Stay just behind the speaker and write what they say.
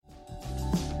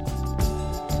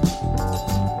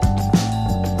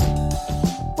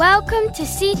Welcome to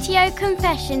CTO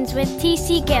Confessions with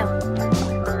TC Gill.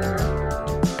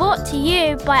 Brought to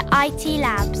you by IT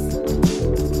Labs.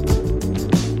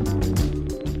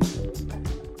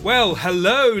 Well,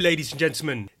 hello, ladies and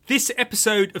gentlemen. This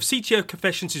episode of CTO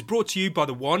Confessions is brought to you by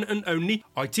the one and only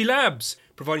IT Labs,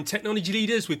 providing technology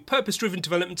leaders with purpose-driven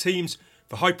development teams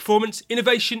for high performance,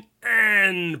 innovation,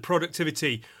 and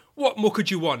productivity. What more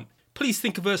could you want? Please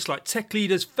think of us like tech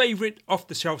leaders' favourite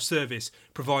off-the-shelf service,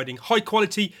 providing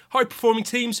high-quality, high-performing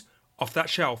teams off that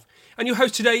shelf. And your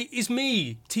host today is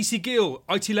me, TC Gill,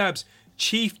 IT Labs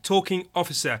Chief Talking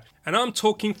Officer. And I'm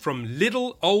talking from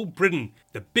little old Britain,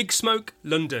 the Big Smoke,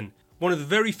 London, one of the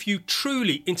very few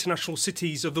truly international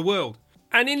cities of the world.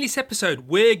 And in this episode,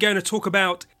 we're going to talk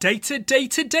about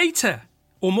data,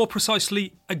 or more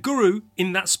precisely, a guru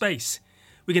in that space.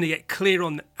 We're going to get clear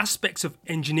on the aspects of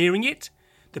engineering it,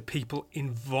 the people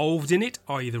involved in it,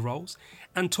 i.e. the roles,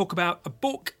 and talk about a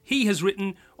book he has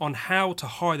written on how to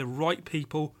hire the right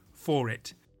people for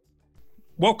it.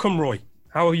 Welcome, Roy.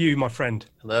 How are you, my friend?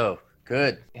 Hello.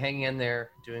 Good. Hanging in there,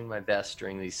 doing my best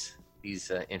during these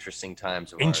interesting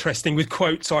times. Interesting, with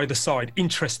quotes either side.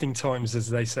 Interesting times, as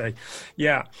they say.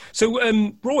 Yeah. So,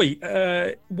 Roy,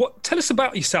 tell us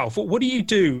about yourself. What do you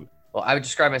do? Well, I would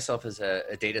describe myself as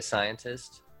a data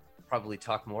scientist. Probably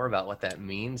talk more about what that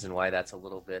means and why that's a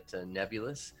little bit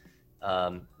nebulous.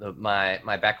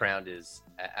 My background is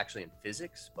actually in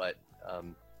physics, but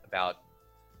about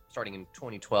starting in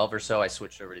 2012 or so, I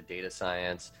switched over to data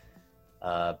science.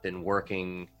 Been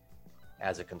working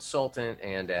as a consultant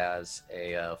and as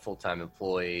a full-time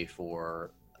employee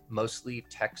for mostly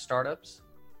tech startups.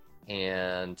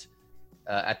 And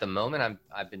at the moment,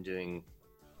 I've been doing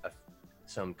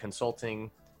some consulting,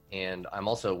 and I'm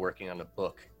also working on a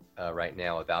book right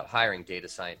now about hiring data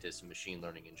scientists and machine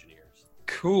learning engineers.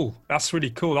 Cool. That's really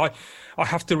cool. I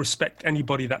have to respect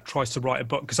anybody that tries to write a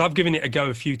book, because I've given it a go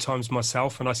a few times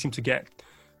myself, and I seem to get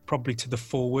probably to the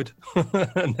forward,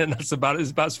 and then that's about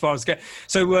as far as I get.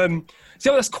 So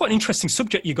that's quite an interesting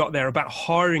subject you got there about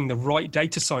hiring the right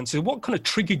data scientists. So what kind of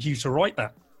triggered you to write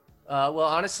that? Well,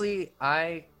 honestly,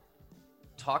 I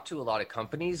talked to a lot of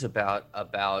companies about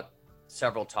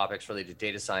several topics related to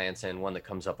data science, and one that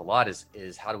comes up a lot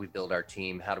is how do we build our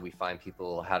team? How do we find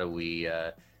people? How do we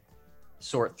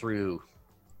sort through,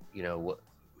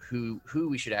 who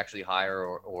we should actually hire,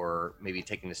 or maybe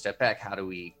taking a step back, how do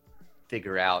we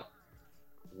figure out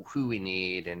who we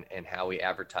need and how we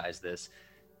advertise this?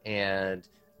 And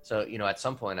so, at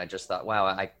some point I just thought, wow,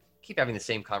 I keep having the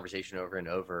same conversation over and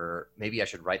over. Maybe I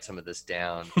should write some of this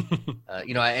down. And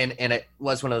it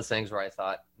was one of those things where I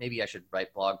thought maybe I should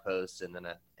write blog posts, and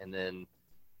then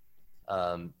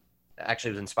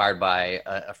actually was inspired by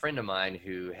a friend of mine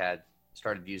who had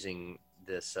started using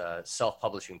this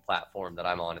self-publishing platform that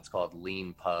I'm on. It's called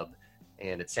LeanPub,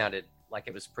 and it sounded like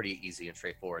it was pretty easy and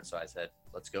straightforward. So I said,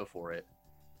 let's go for it.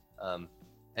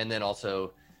 And then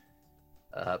also,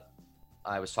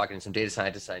 I was talking to some data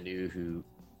scientists I knew who,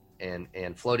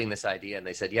 and floating this idea, and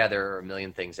they said, yeah, there are a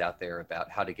million things out there about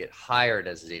how to get hired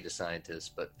as a data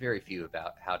scientist, but very few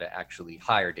about how to actually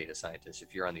hire data scientists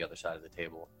if you're on the other side of the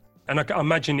table. And I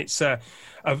imagine it's a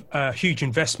huge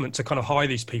investment to kind of hire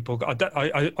these people.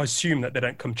 I assume that they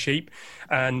don't come cheap,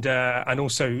 and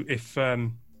also if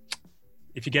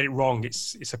you get it wrong,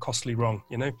 it's a costly wrong,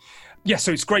 Yeah,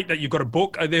 so it's great that you've got a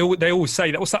book. They always say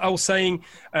that. What's that old saying?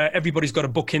 Everybody's got a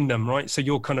book in them, right? So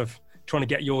you're kind of trying to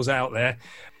get yours out there.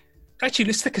 Actually,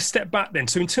 let's take a step back then.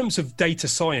 So in terms of data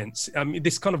science,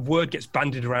 this kind of word gets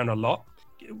bandied around a lot.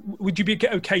 Would you be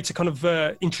okay to kind of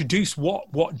introduce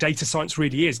what data science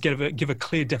really is? Give a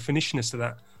clear definition as to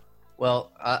that.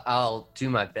 Well, I'll do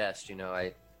my best.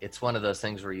 It's one of those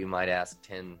things where you might ask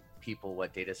 10 people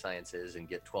what data science is and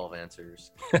get 12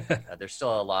 answers. There's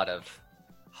still a lot of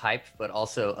hype, but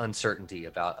also uncertainty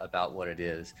about what it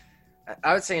is.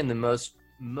 I would say in the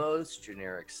most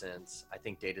generic sense, I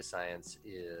think data science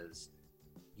is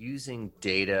using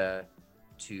data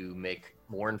to make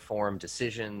more informed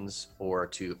decisions or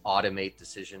to automate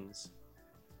decisions.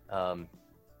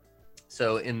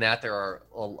 So in that, there are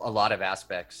a lot of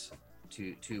aspects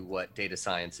to what data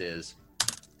science is.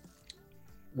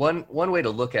 One way to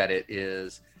look at it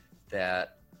is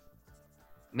that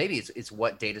maybe it's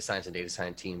what data science and data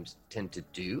science teams tend to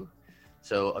do.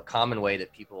 So a common way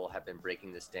that people have been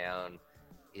breaking this down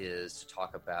is to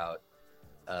talk about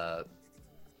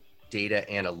data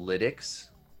analytics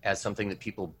as something that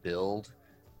people build,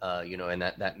 and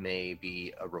that may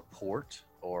be a report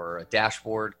or a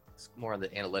dashboard, more on the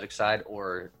analytics side,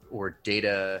 or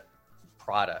data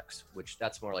products, which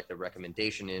that's more like the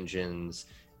recommendation engines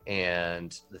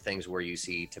and the things where you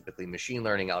see typically machine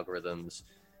learning algorithms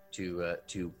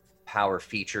to power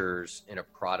features in a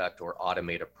product or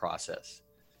automate a process.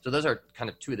 So those are kind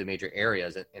of two of the major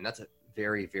areas, and that's a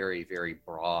very, very, very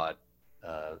broad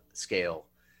scale.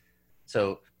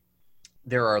 So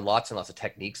there are lots and lots of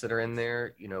techniques that are in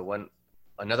there.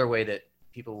 Another way that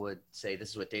people would say this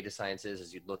is what data science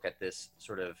is you'd look at this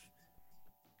sort of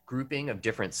grouping of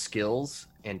different skills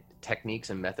and techniques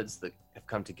and methods that have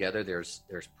come together. There's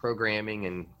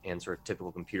programming and sort of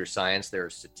typical computer science.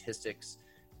 There's statistics,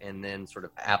 and then sort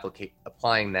of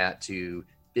applying that to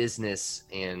business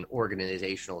and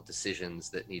organizational decisions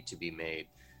that need to be made.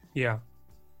 Yeah.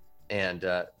 And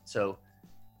so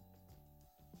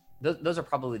those are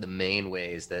probably the main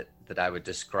ways that I would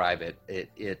describe it.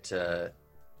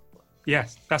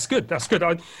 Yes, that's good. That's good.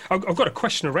 I've got a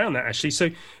question around that, actually. So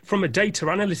from a data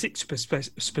analytics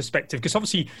perspective, because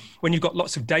obviously when you've got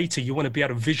lots of data, you want to be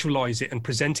able to visualize it and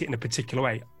present it in a particular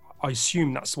way. I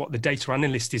assume that's what the data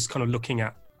analyst is kind of looking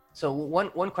at. So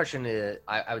one question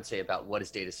I would say about what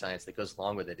is data science that goes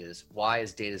along with it is, why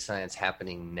is data science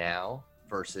happening now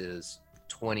versus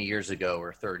 20 years ago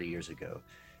or 30 years ago?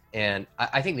 And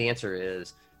I think the answer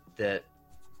is that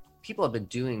people have been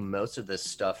doing most of this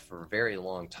stuff for a very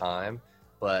long time,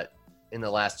 but in the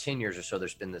last 10 years or so,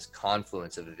 there's been this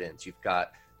confluence of events. You've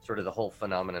got sort of the whole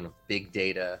phenomenon of big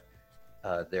data.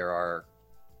 There are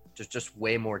just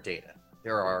way more data.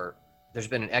 There's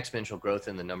been an exponential growth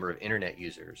in the number of internet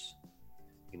users.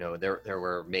 There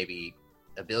were maybe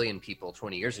 1 billion people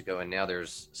 20 years ago, and now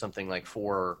there's something like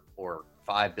 4 or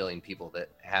 5 billion people that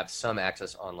have some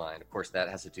access online. Of course, that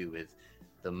has to do with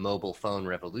the mobile phone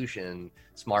revolution,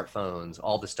 smartphones,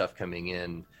 all the stuff coming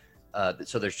in.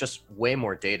 So there's just way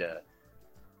more data.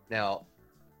 Now,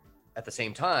 at the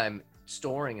same time,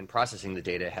 storing and processing the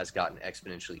data has gotten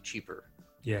exponentially cheaper.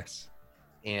 Yes.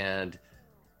 And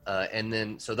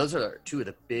then, so those are two of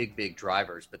the big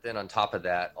drivers. But then on top of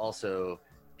that, also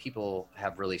people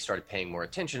have really started paying more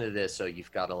attention to this. So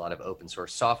you've got a lot of open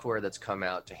source software that's come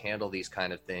out to handle these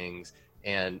kind of things.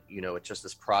 And, it's just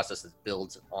this process that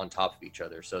builds on top of each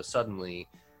other. So suddenly,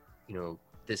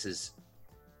 this is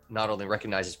not only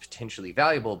recognized as potentially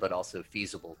valuable, but also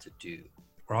feasible to do.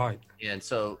 Right. And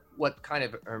so what kind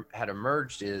of had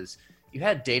emerged is you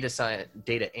had data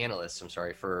analysts,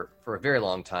 for a very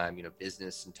long time,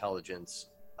 business intelligence,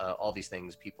 all these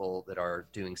things, people that are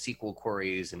doing SQL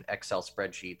queries and Excel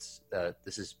spreadsheets.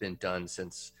 This has been done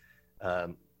since,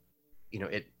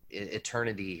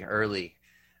 eternity early.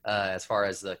 As far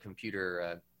as the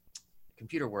computer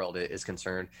world is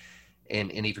concerned,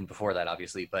 and even before that,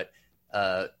 obviously. But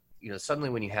suddenly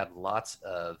when you had lots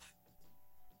of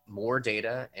more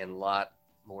data and lot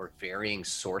more varying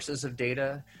sources of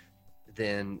data,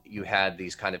 then you had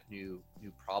these kind of new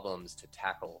problems to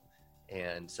tackle,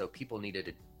 and so people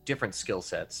needed different skill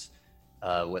sets.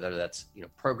 Whether that's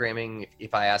programming.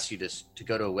 If I asked you to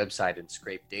go to a website and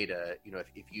scrape data,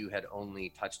 if you had only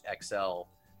touched Excel,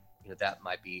 that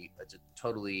might be a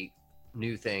totally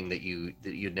new thing that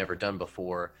you'd never done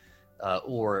before,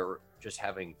 or just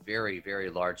having very,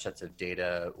 very large sets of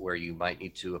data where you might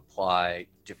need to apply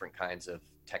different kinds of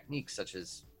techniques, such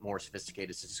as more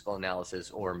sophisticated statistical analysis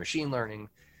or machine learning.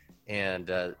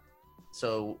 And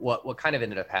so what kind of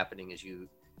ended up happening is you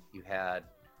had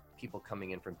people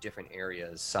coming in from different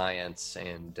areas, science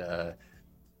and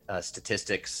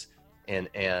statistics and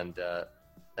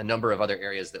a number of other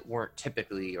areas that weren't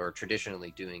typically or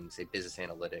traditionally doing, say, business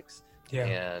analytics. Yeah.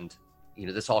 And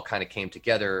this all kind of came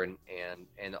together,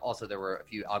 and also there were a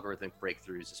few algorithmic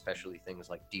breakthroughs, especially things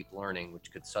like deep learning,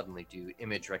 which could suddenly do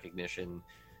image recognition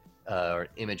or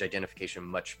image identification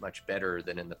much better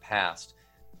than in the past.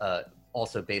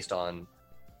 Also based on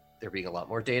there being a lot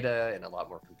more data and a lot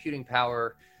more computing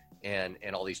power, and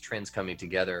all these trends coming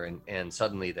together, and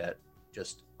suddenly that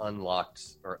just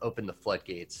unlocked or opened the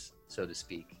floodgates, so to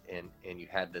speak, and you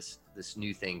had this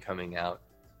new thing coming out.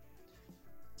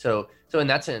 So in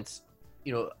that sense,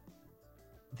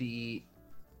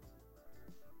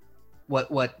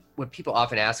 what people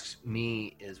often ask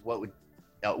me is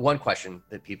one question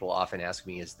that people often ask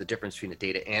me is the difference between a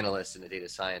data analyst and a data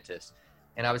scientist.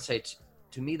 And I would say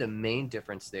to me, the main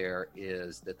difference there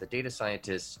is that the data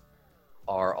scientists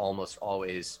are almost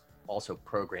always also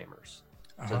programmers.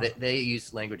 So they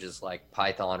use languages like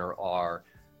Python or R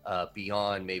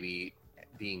beyond maybe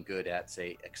being good at,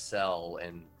 say, Excel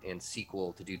and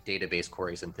SQL to do database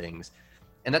queries and things.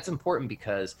 And that's important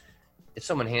because if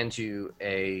someone hands you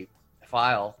a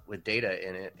file with data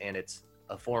in it and it's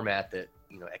a format that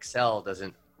Excel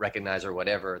doesn't recognize or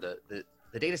whatever,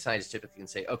 the data scientist typically can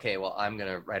say, okay, well, I'm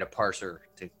going to write a parser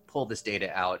to pull this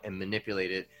data out and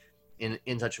manipulate it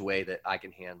in such a way that I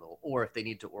can handle. Or if they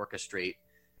need to orchestrate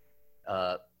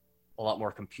a lot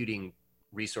more computing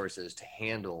resources to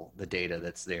handle the data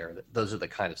that's there. Those are the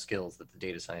kind of skills that the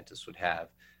data scientists would have.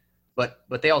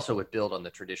 But they also would build on the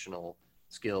traditional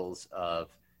skills of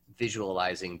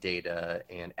visualizing data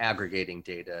and aggregating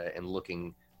data and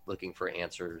looking for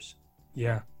answers.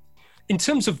 Yeah. In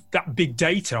terms of that big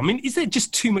data, I mean, is there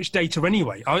just too much data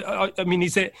anyway? I mean,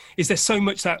 is there so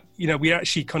much that, we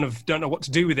actually kind of don't know what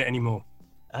to do with it anymore?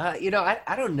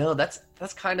 I don't know. That's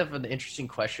kind of an interesting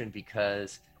question,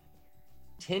 because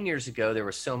 10 years ago, there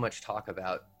was so much talk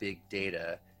about big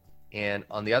data. And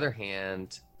on the other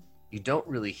hand, you don't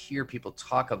really hear people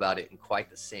talk about it in quite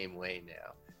the same way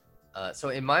now. So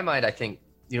in my mind, I think,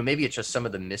 maybe it's just some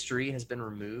of the mystery has been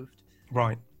removed.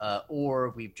 Right. Or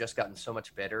we've just gotten so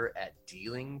much better at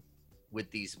dealing with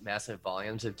these massive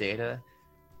volumes of data.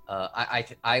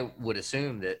 I would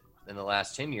assume that in the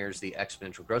last 10 years, the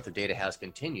exponential growth of data has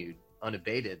continued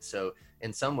unabated. So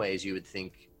in some ways, you would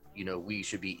think, we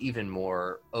should be even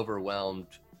more overwhelmed,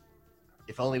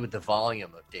 if only with the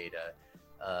volume of data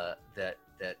that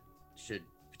should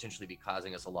potentially be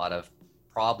causing us a lot of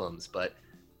problems. But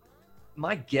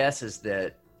my guess is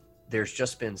that there's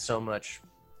just been so much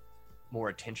more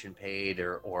attention paid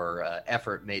or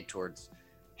effort made towards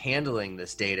handling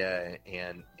this data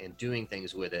and doing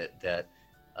things with it that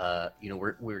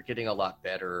we're getting a lot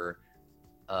better.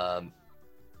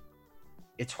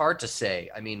 It's hard to say.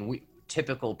 I mean,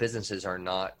 typical businesses are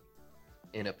not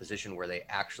in a position where they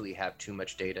actually have too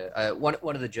much data. One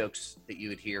of the jokes that you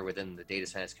would hear within the data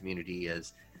science community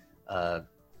is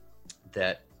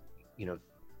that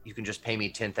you can just pay me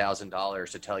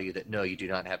 $10,000 to tell you that no, you do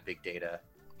not have big data.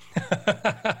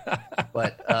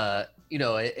 But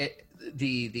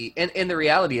the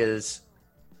reality is,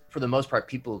 for the most part,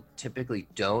 people typically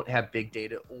don't have big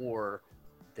data, or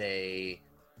the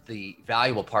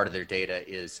valuable part of their data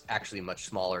is actually much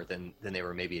smaller than they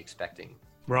were maybe expecting.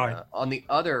 Right. On the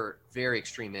other very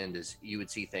extreme end is you would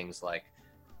see things like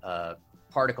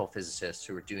particle physicists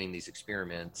who are doing these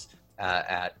experiments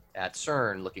at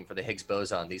CERN looking for the Higgs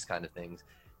boson, these kind of things.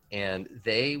 And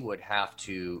they would have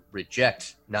to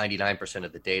reject 99%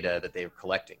 of the data that they're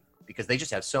collecting, because they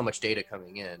just have so much data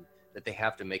coming in that they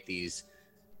have to make these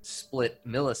split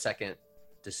millisecond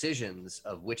decisions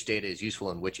of which data is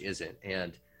useful and which isn't.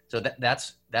 And so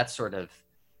that's sort of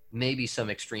maybe some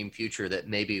extreme future that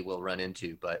maybe we'll run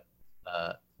into, but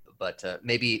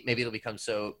maybe it'll become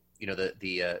so,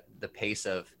 the pace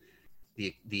of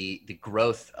the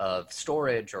growth of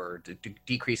storage or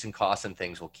decrease in costs and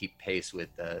things will keep pace with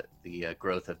the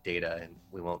growth of data, and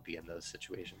we won't be in those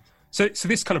situations. So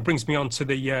this kind of brings me on to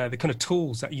the kind of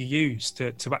tools that you use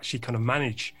to actually kind of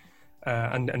manage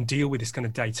and deal with this kind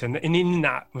of data. And in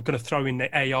that, we're going to throw in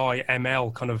the AI,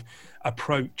 ML kind of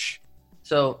approach.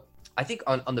 So I think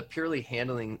on the purely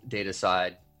handling data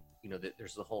side,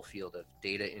 there's the whole field of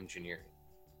data engineering,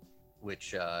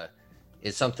 which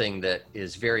is something that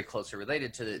is very closely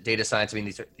related to the data science. I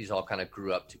mean, these all kind of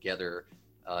grew up together.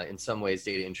 In some ways,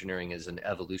 data engineering is an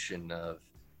evolution of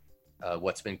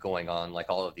what's been going on, like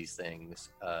all of these things.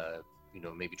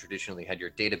 Maybe traditionally had your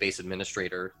database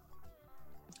administrator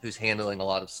who's handling a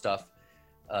lot of stuff.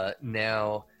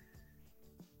 Now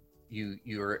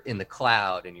you're in the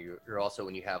cloud, and you're also,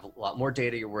 when you have a lot more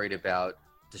data, you're worried about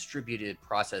distributed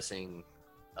processing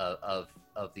of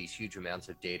these huge amounts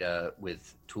of data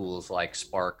with tools like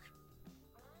Spark.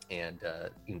 And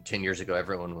 10 years ago,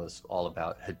 everyone was all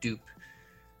about Hadoop.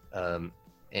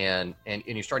 And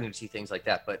you're starting to see things like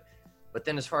that. But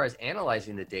then as far as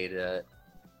analyzing the data,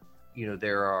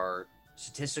 there are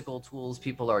statistical tools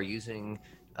people are using.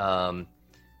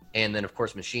 And then of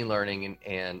course, machine learning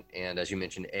and as you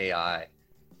mentioned, AI.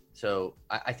 So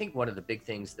I think one of the big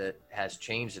things that has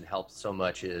changed and helped so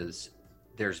much is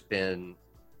there's been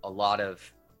a lot of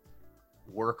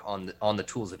work on the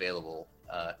tools available,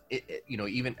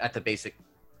 even at the basic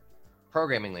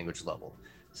programming language level.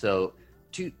 So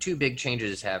two big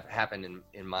changes have happened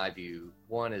in my view.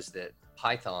 One is that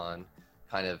Python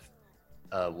kind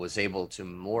of was able to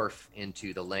morph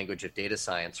into the language of data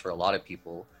science for a lot of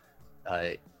people.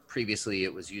 Previously,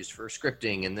 it was used for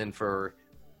scripting and then for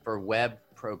web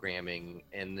programming.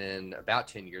 And then about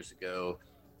 10 years ago,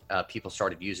 people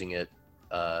started using it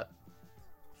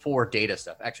for data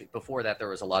stuff. Actually, before that, there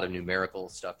was a lot of numerical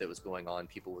stuff that was going on.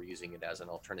 People were using it as an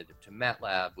alternative to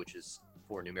MATLAB, which is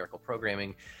for numerical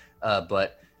programming.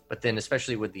 But then,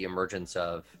 especially with the emergence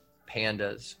of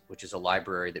Pandas, which is a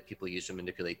library that people use to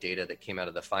manipulate data that came out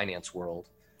of the finance world.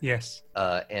 Yes.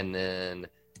 And then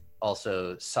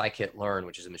also scikit-learn,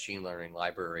 which is a machine learning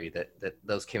library that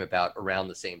those came about around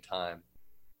the same time.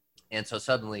 And so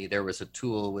suddenly there was a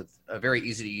tool with a very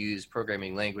easy to use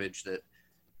programming language that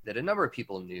that a number of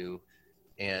people knew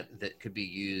and that could be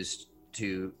used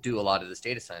to do a lot of this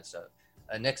data science stuff.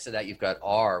 Next to that, you've got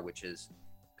R, which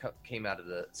came out of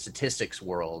the statistics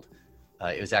world.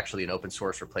 It was actually an open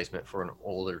source replacement for an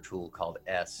older tool called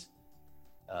S.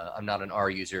 I'm not an R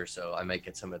user, so I might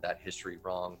get some of that history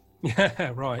wrong.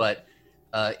 Yeah, right. But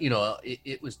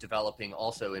it was developing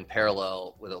also in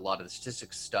parallel with a lot of the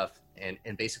statistics stuff, and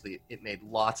basically it made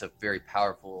lots of very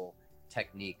powerful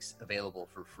techniques available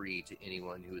for free to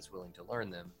anyone who was willing to learn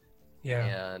them.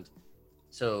 Yeah. And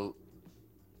so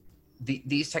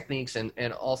these techniques,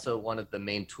 and also one of the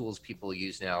main tools people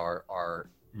use now are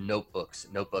notebook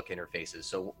interfaces.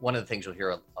 So one of the things you'll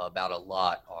hear about a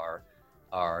lot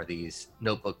are these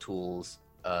notebook tools,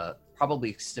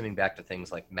 probably stemming back to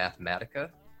things like Mathematica.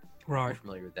 Right. You're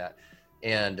familiar with that.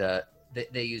 And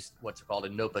they use what's called a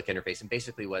notebook interface. And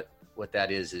basically what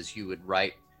that is you would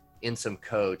write in some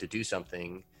code to do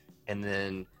something, and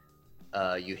then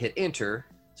you hit enter.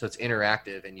 So it's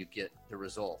interactive, and you get the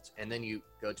result. And then you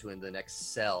go to in the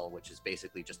next cell, which is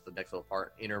basically just the next little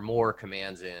part, enter more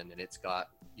commands in, and it's got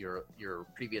your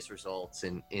previous results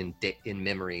in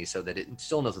memory, so that it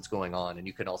still knows what's going on. And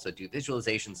you can also do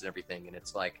visualizations and everything. And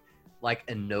it's like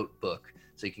a notebook,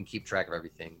 so you can keep track of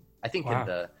everything. I think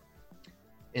Wow.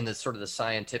 in the sort of the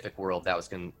scientific world, that was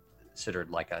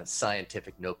considered like a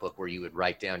scientific notebook where you would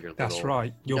write down your That's little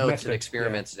right. Your notes method, and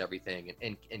experiments and everything,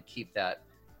 and keep that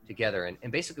together.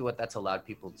 And basically what that's allowed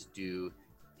people to do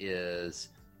is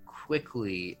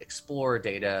quickly explore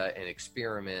data and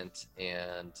experiment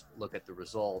and look at the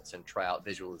results and try out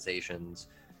visualizations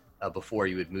before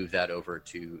you would move that over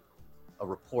to a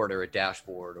report or a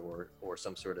dashboard or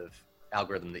some sort of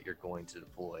algorithm that you're going to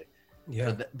deploy.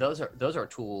 Yeah. So those are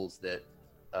tools that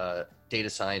data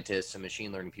scientists and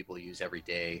machine learning people use every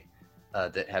day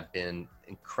that have been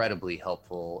incredibly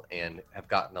helpful and have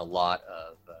gotten a lot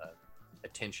of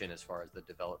attention as far as the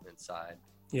development side.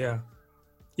 Yeah.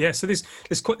 So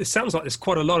it sounds like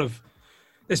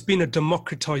there's been a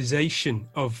democratization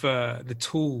of the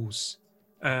tools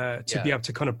to be able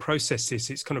to kind of process this.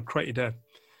 It's kind of created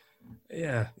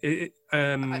I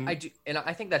do, and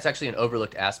I think that's actually an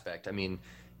overlooked aspect. I mean,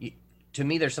 to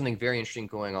me, there's something very interesting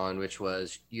going on, which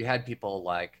was you had people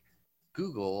like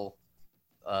Google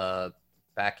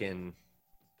back in,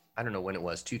 I don't know when it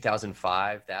was,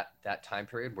 2005, that time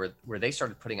period, where they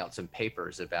started putting out some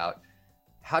papers about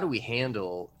how do we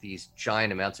handle these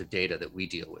giant amounts of data that we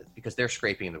deal with, because they're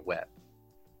scraping the web.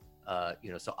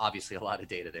 So obviously a lot of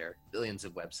data there, billions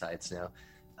of websites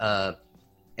now.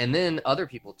 And then other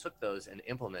people took those and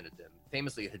implemented them.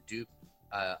 Famously, Hadoop,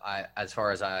 as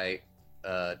far as I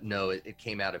know, it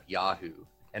came out of Yahoo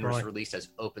and was released as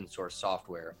open source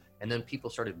software. And then people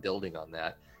started building on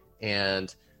that.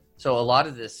 And so a lot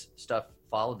of this stuff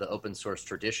followed the open source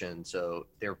tradition. So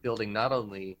they're building not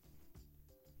only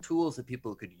tools that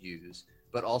people could use,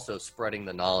 but also spreading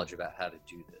the knowledge about how to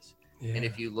do this. Yeah. And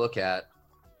if you look at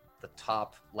the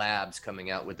top labs coming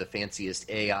out with the fanciest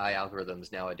AI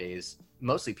algorithms nowadays,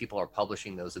 mostly people are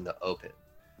publishing those in the open,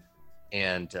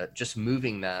 and just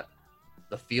moving the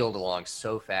field along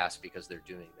so fast because they're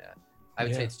doing that. I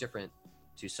would say it's different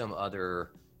to some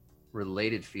other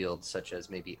related fields, such as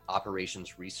maybe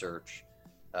operations research,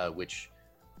 which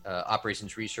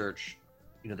operations research,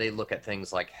 they look at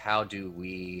things like, how do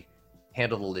we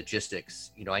handle the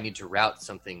logistics? I need to route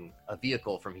a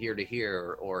vehicle from here to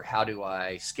here, or how do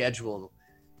I schedule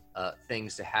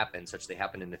things to happen such they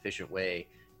happen in an efficient way?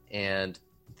 And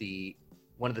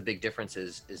one of the big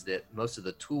differences is that most of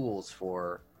the tools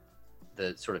for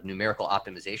the sort of numerical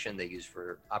optimization they use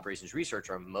for operations research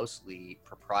are mostly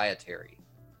proprietary.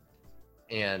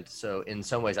 And so in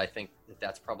some ways, I think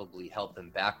that's probably held them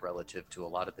back relative to a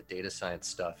lot of the data science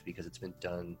stuff, because it's been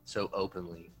done so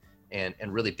openly and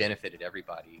really benefited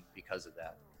everybody because of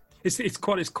that. It's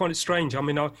quite strange. I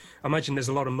mean, I imagine there's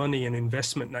a lot of money and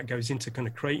investment that goes into kind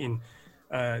of creating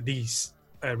these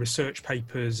research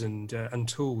papers and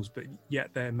tools, but yet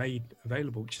they're made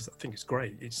available, which I think is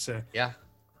great. It's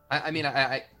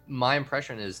my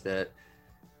impression is that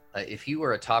if you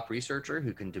were a top researcher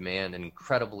who can demand an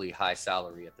incredibly high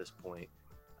salary at this point,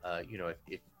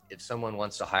 if someone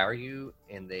wants to hire you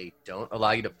and they don't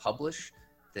allow you to publish,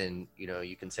 then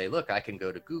you can say, look, I can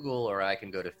go to Google, or I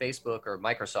can go to Facebook or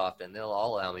Microsoft, and they'll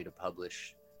all allow me to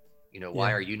publish.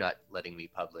 Why are you not letting me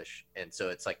publish? And so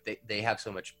it's like they have so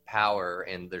much power,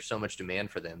 and there's so much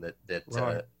demand for them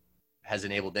that has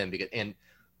enabled them and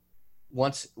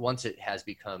once it has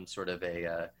become sort of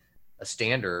a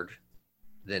standard,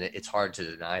 then it's hard to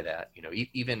deny that.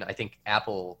 Even I think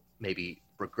Apple maybe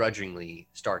begrudgingly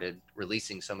started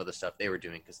releasing some of the stuff they were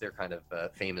doing, because they're kind of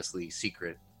famously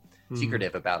secret.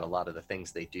 secretive about a lot of the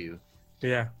things they do.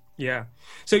 Yeah. Yeah.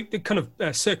 So kind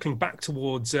of circling back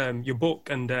towards your book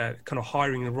and kind of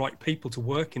hiring the right people to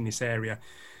work in this area.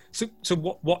 So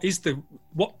what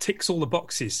ticks all the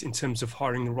boxes in terms of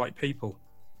hiring the right people?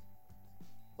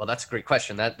 Well, that's a great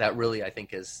question. That really, I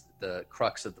think, is the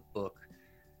crux of the book,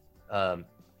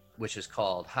 which is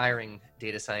called Hiring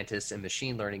Data Scientists and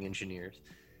Machine Learning Engineers.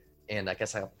 And I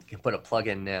guess I can put a plug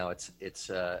in now. It's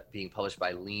being published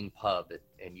by LeanPub,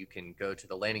 and you can go to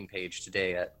the landing page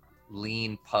today at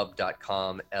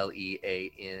leanpub.com,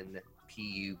 LEANPUB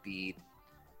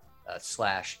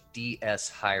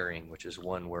 /DS hiring, which is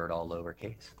one word, all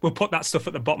lowercase. We'll put that stuff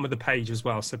at the bottom of the page as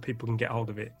well, so people can get hold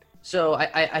of it. So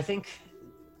I think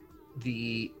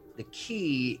the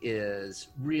key is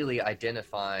really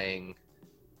identifying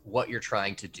what you're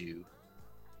trying to do.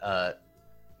 As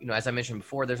I mentioned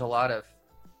before, there's a lot of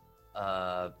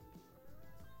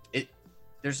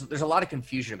there's a lot of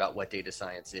confusion about what data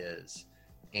science is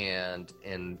and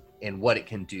what it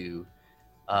can do.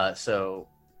 So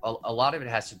a lot of it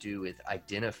has to do with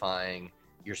identifying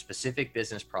your specific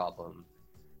business problem,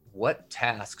 what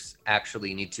tasks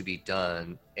actually need to be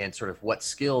done, and sort of what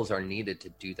skills are needed to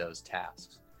do those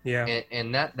tasks. Yeah.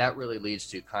 And that really leads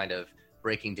to kind of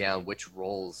breaking down which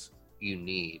roles you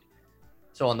need.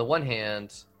 So on the one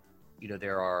hand,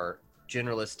 there are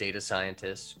generalist data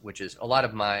scientists, which is a lot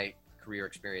of my career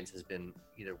experience has been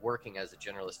either working as a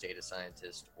generalist data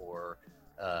scientist or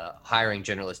hiring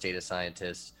generalist data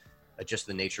scientists, just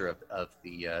the nature of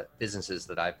the businesses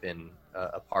that I've been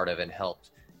a part of and helped.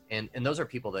 And those are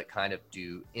people that kind of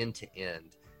do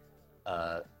end-to-end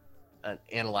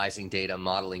analyzing data,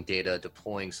 modeling data,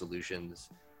 deploying solutions.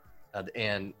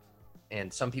 And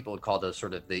some people would call those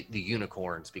sort of the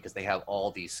unicorns because they have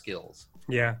all these skills.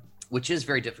 Yeah. Which is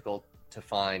very difficult to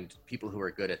find people who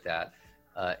are good at that.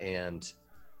 And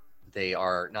they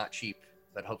are not cheap,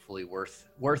 but hopefully worth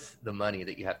the money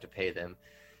that you have to pay them.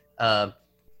 But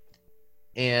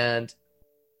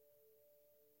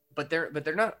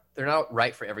they're not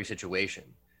right for every situation.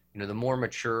 The more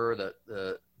mature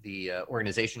the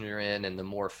organization you're in, and the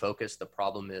more focused the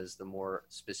problem is, the more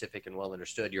specific and well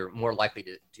understood, you're more likely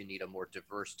to need a more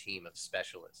diverse team of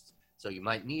specialists. So you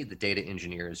might need the data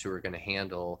engineers who are going to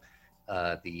handle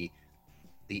the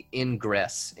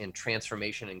ingress and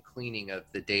transformation and cleaning of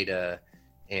the data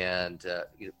and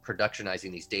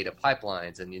productionizing these data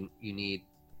pipelines. And you need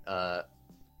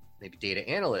maybe data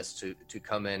analysts to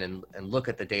come in and look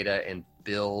at the data and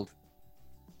build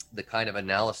the kind of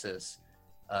analysis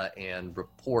and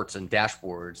reports and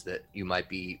dashboards that you might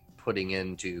be putting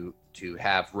in to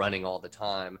have running all the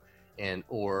time,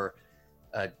 or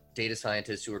data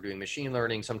scientists who are doing machine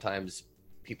learning. Sometimes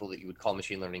people that you would call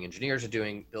machine learning engineers are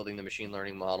building the machine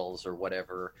learning models or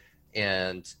whatever,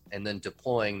 and then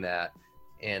deploying that.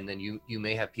 And then you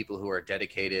may have people who are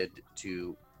dedicated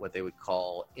to what they would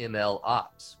call ML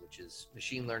ops, which is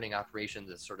machine learning operations.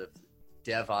 It's sort of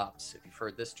DevOps, if you've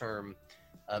heard this term,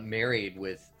 married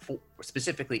with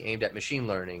specifically aimed at machine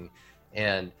learning.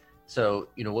 And so,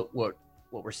 what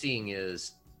we're seeing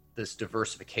is this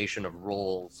diversification of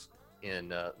roles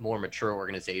in more mature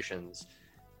organizations.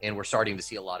 And we're starting to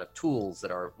see a lot of tools that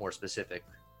are more specific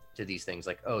to these things,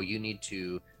 like, you need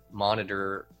to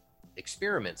monitor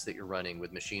experiments that you're running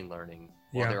with machine learning.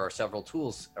 Well, there are several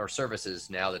tools or services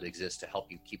now that exist to help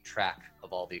you keep track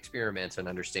of all the experiments and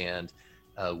understand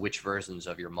which versions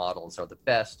of your models are the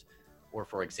best, or,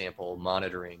 for example,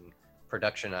 monitoring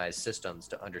productionized systems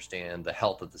to understand the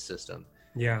health of the system.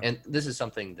 Yeah. And this is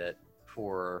something that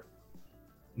for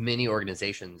many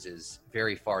organizations is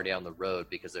very far down the road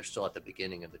because they're still at the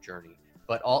beginning of the journey.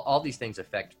 But all these things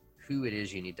affect who it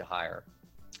is you need to hire,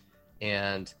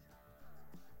 and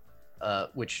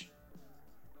which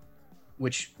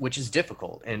is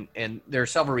difficult. And there are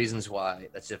several reasons why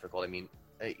that's difficult. I mean,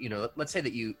 let's say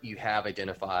that you have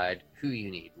identified who you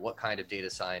need, what kind of data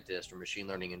scientist or machine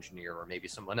learning engineer, or maybe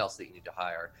someone else that you need to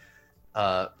hire.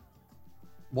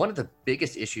 One of the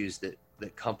biggest issues that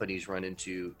companies run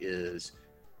into is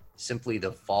simply the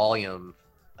volume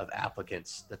of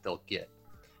applicants that they'll get.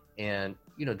 And,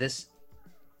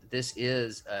 this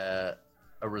is a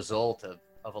result of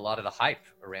a lot of the hype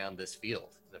around this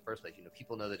field in the first place.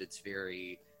 People know that it's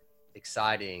very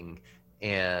exciting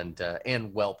and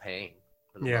well paying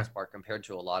for the most part compared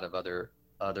to a lot of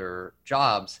other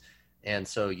jobs. And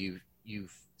so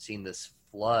you've seen this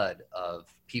flood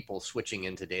of people switching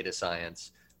into data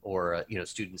science, or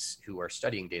students who are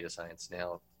studying data science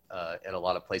now. At a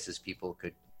lot of places, people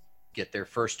could get their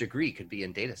first degree could be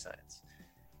in data science.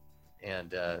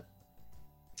 And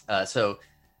so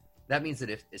that means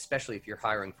that especially if you're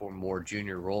hiring for more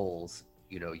junior roles,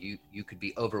 you could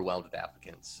be overwhelmed with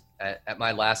applicants. At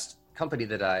my last company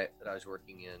that I was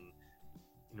working in,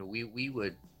 we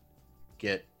would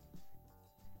get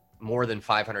more than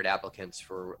 500 applicants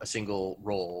for a single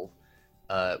role,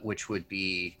 which would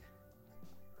be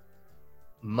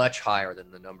much higher than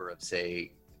the number of,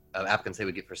 say, applicants they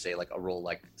would get for, say, like a role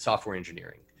like software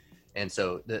engineering. And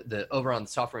so the over on the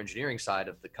software engineering side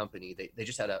of the company, they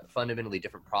just had a fundamentally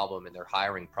different problem in their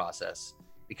hiring process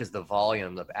because the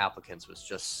volume of applicants was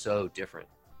just so different.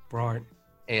 Right.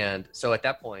 And so at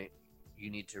that point, you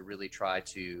need to really try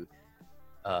to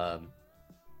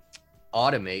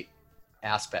automate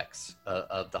aspects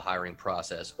of the hiring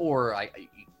process, or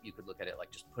you could look at it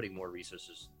like just putting more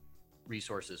resources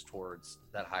towards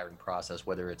that hiring process,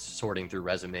 whether it's sorting through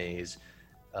resumes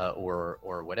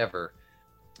or whatever.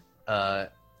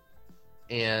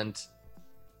 And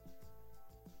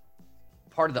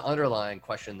part of the underlying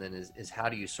question then is how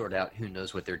do you sort out who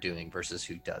knows what they're doing versus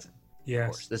who doesn't? Yes.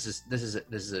 Of course, this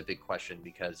is a big question,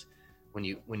 because when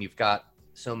you've got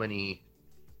so many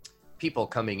people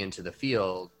coming into the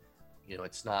field,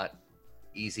 it's not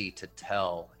easy to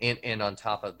tell. And on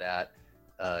top of that,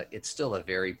 it's still a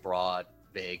very broad,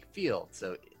 vague field.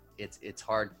 So it's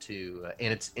hard to,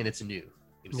 and it's new.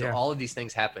 So Yeah. all of these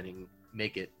things happening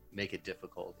make it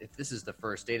difficult. If this is the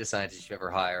first data scientist you've ever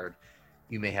hired,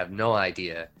 you may have no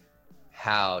idea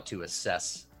how to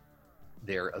assess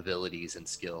their abilities and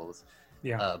skills.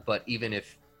 Yeah. But even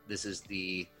if this is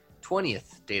the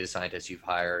 20th data scientist you've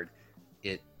hired,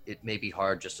 it may be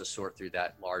hard just to sort through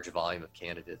that large volume of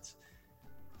candidates.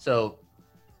 So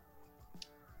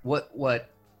what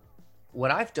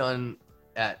I've done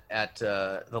at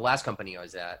the last company I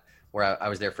was at, where I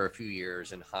was there for a few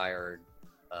years and hired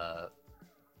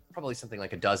probably something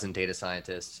like a dozen data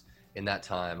scientists in that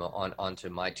time onto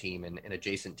my team and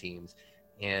adjacent teams.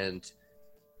 And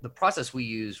the process we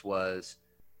used was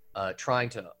trying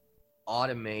to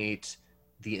automate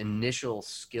the initial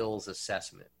skills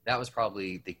assessment. That was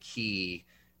probably the key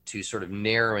to sort of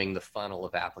narrowing the funnel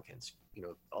of applicants.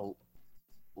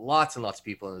 Lots and lots of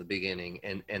people in the beginning,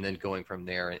 and then going from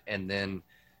there, and then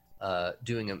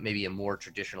doing maybe a more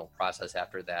traditional process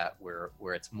after that,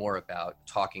 where it's more about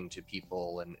talking to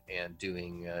people and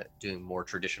doing more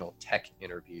traditional tech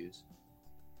interviews.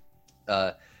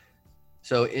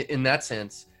 So in that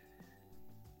sense,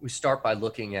 we start by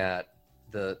looking at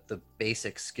the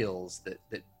basic skills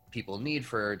that people need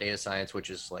for data science, which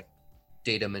is like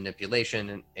data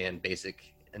manipulation and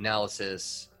basic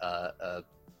analysis,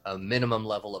 a minimum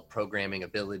level of programming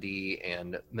ability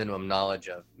and minimum knowledge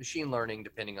of machine learning,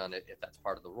 depending on it, if that's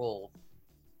part of the role,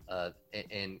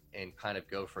 and kind of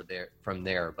go from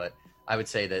there. But I would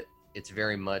say that it's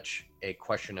very much a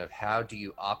question of how do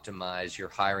you optimize your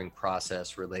hiring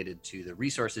process related to the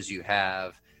resources you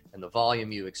have and the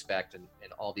volume you expect, and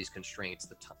all these constraints,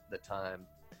 the time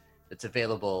that's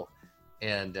available.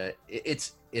 And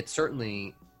it's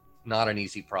certainly not an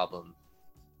easy problem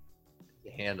to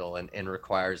handle, and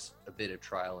requires a bit of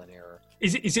trial and error.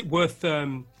 Is it worth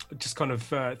just kind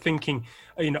of thinking,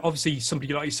 obviously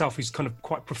somebody like yourself who's kind of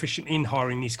quite proficient in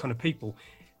hiring these kind of people,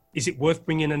 is it worth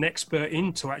bringing an expert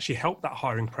in to actually help that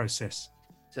hiring process?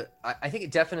 So I think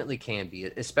it definitely can be,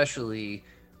 especially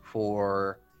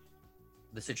for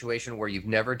the situation where you've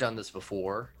never done this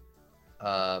before,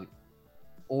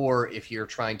 or if you're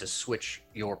trying to switch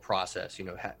your process,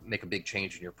 make a big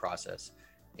change in your process.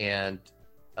 And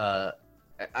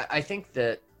I think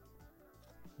that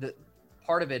the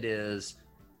part of it is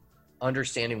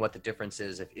understanding what the difference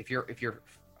is. If you're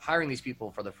hiring these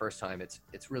people for the first time,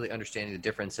 it's really understanding the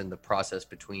difference in the process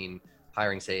between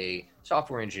hiring, say,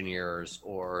 software engineers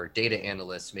or data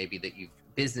analysts, maybe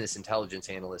business intelligence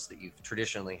analysts that you've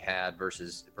traditionally had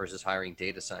versus hiring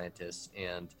data scientists,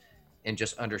 and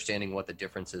just understanding what the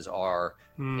differences are.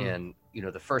 And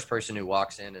the first person who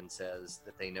walks in and says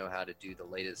that they know how to do the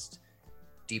latest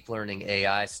deep learning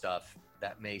AI stuff,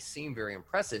 that may seem very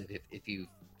impressive if you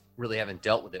really haven't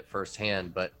dealt with it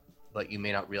firsthand, but you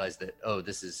may not realize that,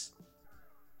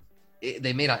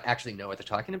 they may not actually know what they're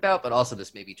talking about, but also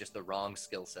this may be just the wrong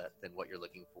skill set than what you're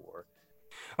looking for.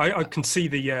 I can see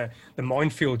the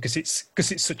minefield because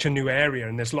it's such a new area,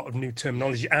 and there's a lot of new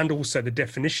terminology, and also the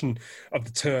definition of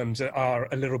the terms are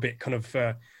a little bit kind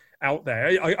of out there.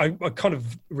 I kind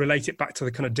of relate it back to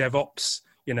the kind of DevOps.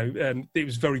 It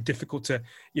was very difficult to,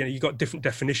 you got different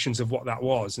definitions of what that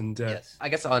was. And yes, I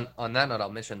guess on that note, I'll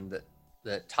mention that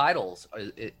the titles,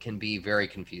 it can be very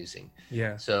confusing.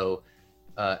 Yeah. So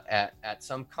at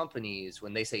some companies,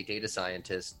 when they say data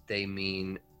scientist, they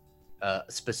mean a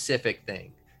specific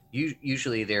thing.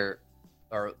 Usually there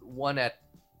are one at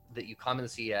that you commonly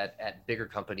see at bigger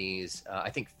companies. I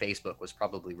think Facebook was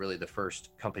probably really the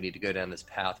first company to go down this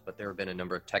path, but there have been a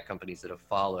number of tech companies that have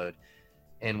followed.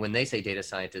 And when they say data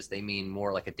scientist, they mean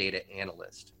more like a data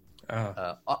analyst.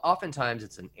 Oftentimes,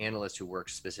 it's an analyst who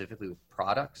works specifically with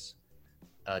products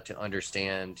to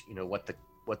understand,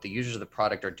 what the users of the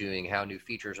product are doing, how new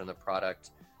features on the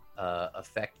product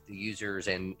affect the users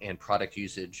and product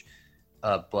usage,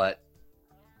 but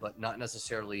not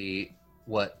necessarily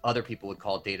what other people would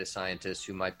call data scientists,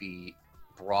 who might be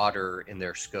broader in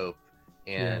their scope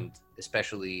and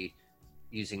especially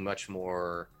using much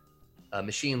more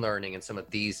machine learning and some of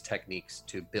these techniques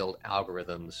to build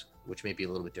algorithms, which may be a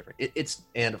little bit different.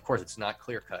 And of course, it's not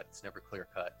clear cut. It's never clear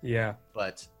cut. Yeah.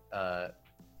 But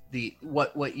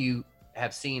what you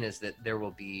have seen is that there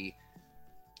will be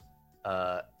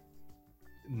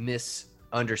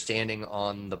misunderstanding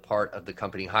on the part of the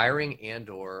company hiring and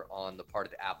or on the part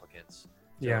of the applicants.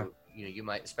 So, you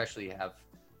might especially have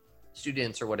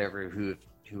students or whatever who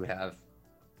have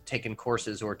taken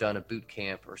courses or done a boot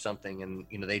camp or something, and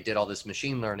they did all this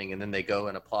machine learning, and then they go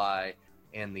and apply,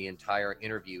 and the entire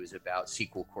interview is about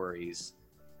SQL queries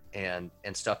and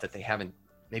stuff that they haven't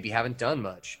done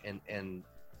much, and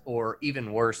or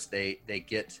even worse, they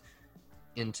get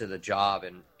into the job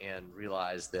and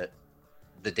realize that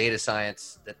the data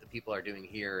science that the people are doing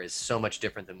here is so much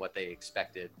different than what they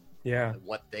expected,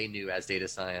 what they knew as data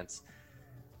science.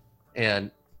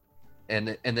 And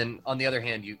then on the other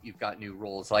hand, you've got new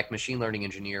roles like machine learning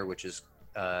engineer, which has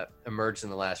emerged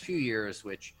in the last few years,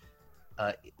 which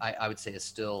I would say is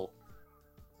still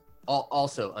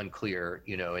also unclear,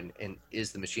 and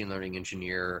is the machine learning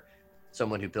engineer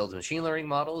someone who builds machine learning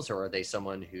models, or are they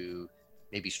someone who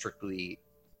maybe strictly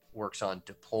works on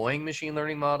deploying machine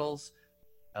learning models?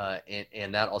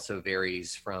 And that also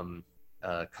varies from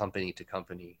company to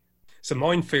company. It's a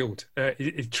minefield.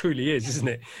 It truly is, isn't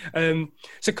it?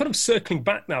 So kind of circling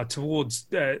back now towards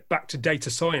back to data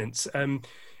science,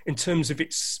 in terms of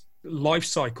its life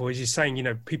cycle, as you're saying,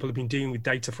 people have been dealing with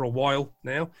data for a while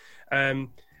now.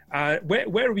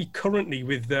 Where are we currently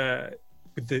with the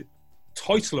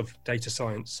title of data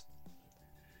science?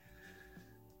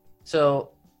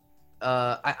 So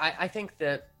I think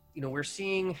that, we're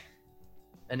seeing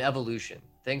an evolution.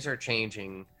 Things are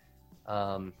changing.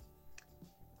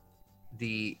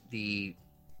 The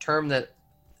term that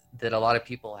a lot of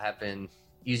people have been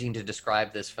using to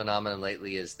describe this phenomenon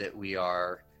lately is that we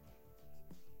are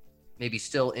maybe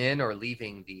still in or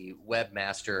leaving the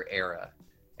webmaster era.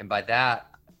 And by that,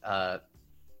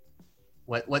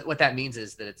 what that means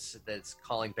is that it's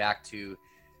calling back to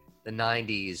the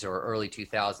 90s or early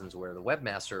 2000s, where the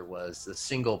webmaster was the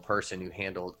single person who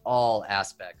handled all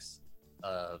aspects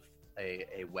of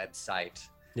a website,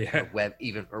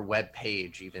 or web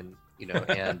page even,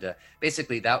 and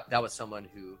basically that was someone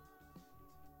who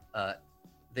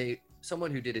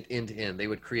did it end to end. They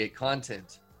would create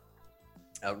content,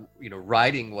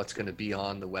 writing what's going to be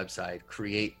on the website,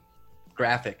 create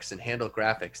graphics and handle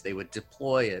graphics. They would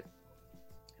deploy it.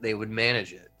 They would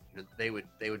manage it. They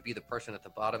would be the person at the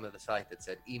bottom of the site that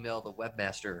said, email the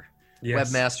webmaster,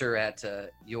 webmaster at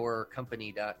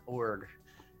yourcompany.org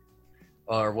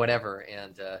or whatever.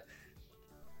 And,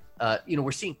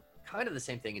 we're seeing kind of the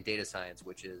same thing in data science,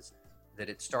 which is that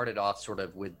it started off sort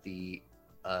of with the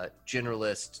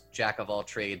generalist, jack of all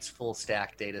trades, full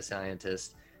stack data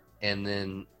scientist. And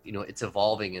then, it's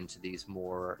evolving into these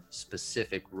more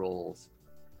specific roles.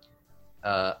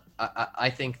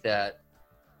 I think that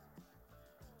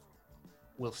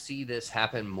we'll see this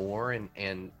happen more.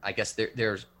 And I guess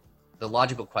there's the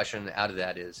logical question out of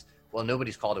that is, well,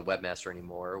 nobody's called a webmaster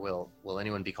anymore. Will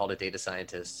anyone be called a data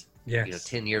scientist? Yes.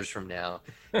 10 years from now.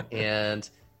 And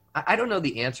I don't know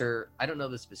the answer. I don't know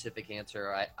the specific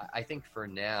answer. I think for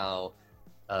now,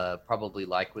 probably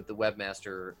like with the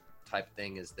webmaster type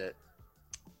thing, is that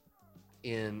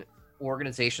in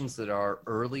organizations that are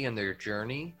early in their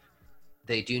journey,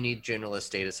 they do need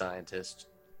generalist data scientists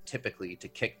typically to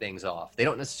kick things off. They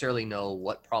don't necessarily know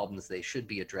what problems they should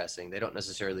be addressing. They don't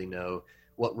necessarily know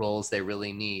what roles they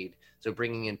really need. So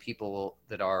bringing in people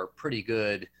that are pretty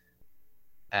good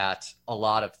at a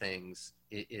lot of things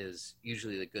is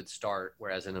usually a good start.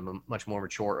 Whereas in a much more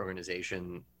mature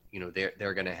organization,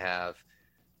 they're going to have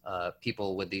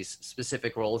people with these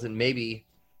specific roles, and maybe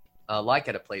like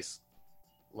at a place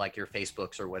like your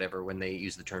Facebooks or whatever, when they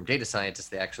use the term data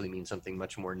scientist, they actually mean something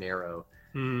much more narrow.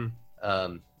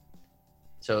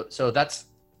 So that's,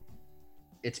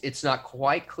 it's not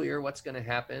quite clear what's going to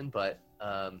happen, but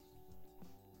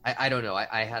I don't know.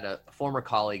 I had a former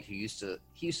colleague who used to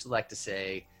like to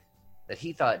say that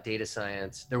he thought data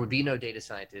science, there would be no data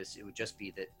scientists. It would just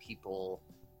be that people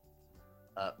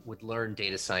would learn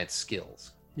data science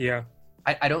skills. Yeah.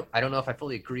 I don't know if I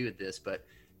fully agree with this, but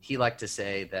he liked to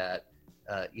say that,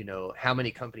 how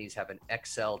many companies have an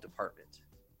Excel department?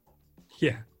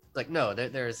 Yeah. Like, no,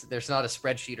 there's not a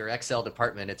spreadsheet or Excel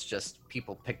department. It's just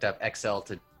people picked up Excel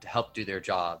to help do their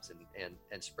jobs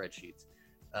and spreadsheets.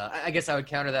 I guess I would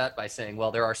counter that by saying,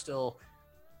 well, there are still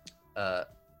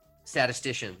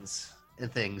statisticians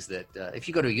and things that if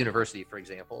you go to a university, for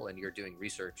example, and you're doing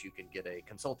research, you can get a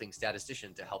consulting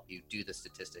statistician to help you do the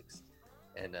statistics.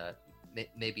 And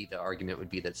maybe the argument would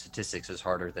be that statistics is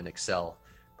harder than Excel,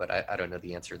 but I don't know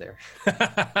the answer there.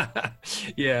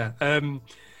 Yeah.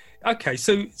 Okay.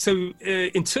 So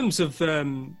in terms of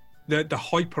the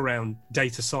hype around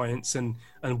data science and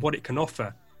what it can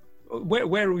offer,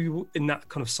 where are we in that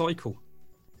kind of cycle?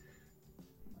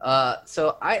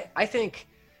 So I think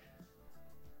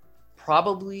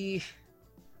probably,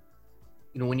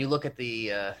 when you look at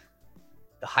the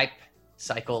hype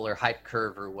cycle or hype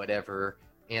curve or whatever,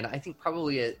 and I think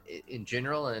probably in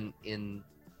general and in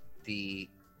the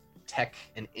tech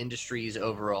and industries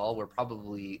overall, we're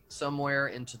probably somewhere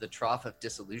into the trough of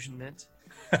disillusionment,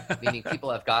 meaning people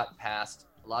have got past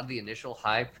a lot of the initial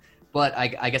hype. But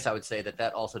I guess I would say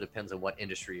that also depends on what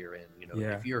industry you're in.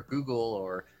 If you're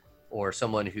Google or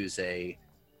someone who's a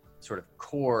sort of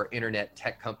core internet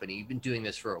tech company, you've been doing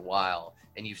this for a while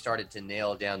and you've started to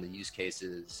nail down the use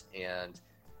cases. And,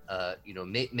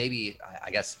 maybe,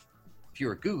 I guess, if you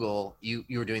were Google, you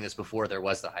were doing this before there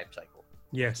was the hype cycle.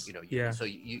 Yes. So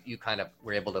you kind of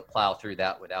were able to plow through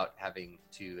that without having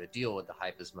to deal with the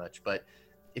hype as much. But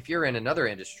if you're in another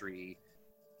industry,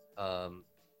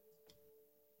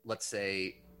 let's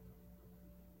say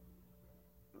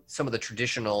some of the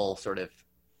traditional sort of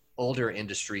older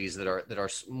industries that are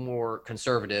more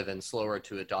conservative and slower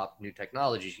to adopt new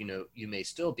technologies, you may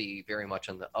still be very much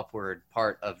on the upward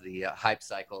part of the hype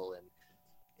cycle,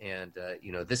 and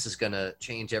this is going to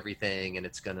change everything, and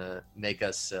it's going to make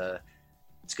us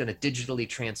it's going to digitally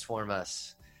transform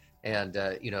us, and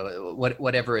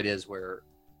whatever it is where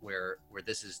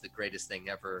this is the greatest thing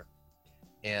ever.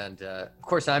 And of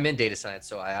course, I'm in data science,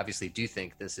 so I obviously do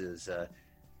think this is a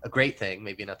great thing.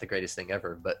 Maybe not the greatest thing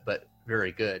ever, but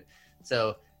very good.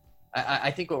 So I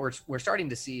think what we're starting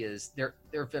to see is there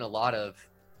have been a lot of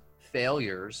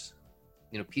failures.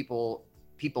 People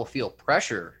feel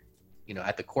pressure,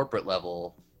 at the corporate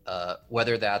level,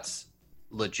 whether that's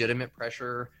legitimate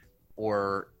pressure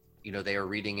or they are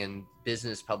reading in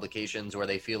business publications where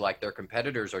they feel like their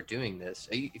competitors are doing this.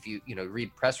 If you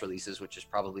read press releases, which is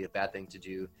probably a bad thing to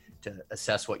do to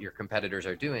assess what your competitors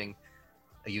are doing,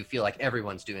 you feel like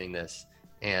everyone's doing this,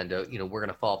 and we're going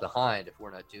to fall behind if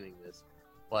we're not doing this.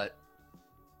 But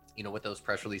what those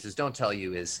press releases don't tell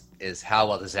you is how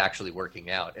well this is actually working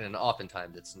out, and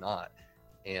oftentimes it's not.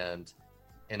 And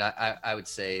I would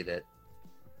say that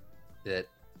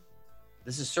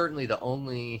this is certainly the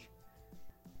only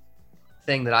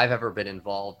thing that I've ever been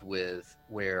involved with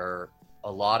where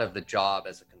a lot of the job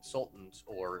as a consultant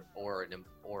or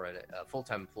a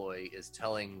full-time employee is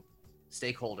telling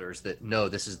stakeholders that, no,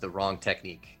 this is the wrong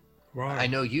technique. Right. I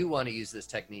know you want to use this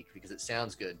technique because it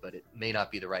sounds good, but it may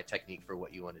not be the right technique for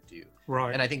what you want to do.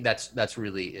 Right. And I think that's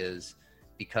really is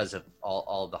because of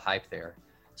all the hype there.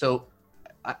 So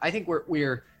I think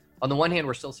we're on the one hand,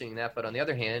 we're still seeing that, but on the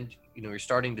other hand, you're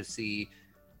starting to see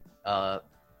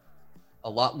a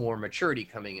lot more maturity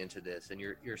coming into this, and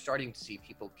you're starting to see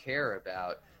people care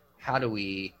about how do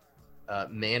we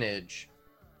manage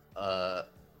a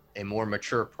more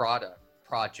mature product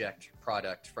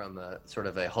from a sort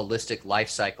of a holistic life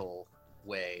cycle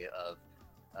way of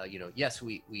yes,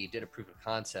 we did a proof of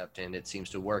concept and it seems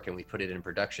to work and we put it in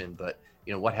production, but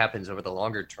what happens over the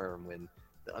longer term when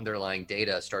the underlying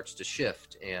data starts to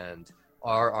shift, and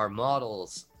are our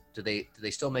models, do they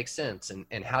still make sense,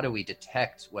 and how do we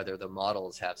detect whether the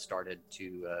models have started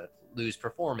to lose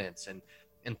performance,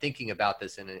 and thinking about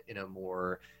this in a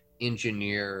more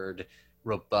engineered,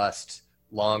 robust,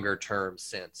 longer term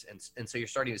sense. And so you're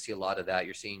starting to see a lot of that.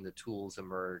 You're seeing the tools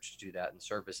emerge to do that in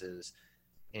services.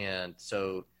 And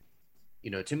so,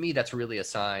 to me, that's really a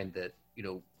sign that,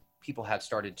 people have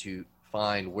started to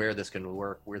find where this can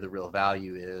work, where the real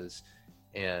value is.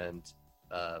 And,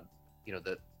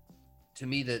 to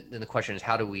me, the question is,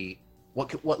 how do we,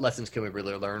 what lessons can we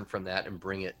really learn from that and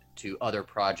bring it to other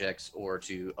projects or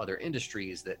to other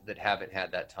industries that haven't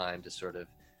had that time to sort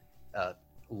of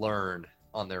learn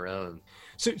on their own?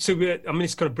 So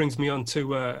this kind of brings me on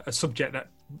to a subject that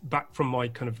back from my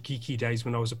kind of geeky days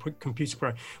when I was a computer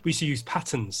programmer, we used to use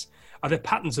patterns. Are there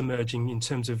patterns emerging in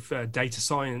terms of data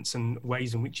science and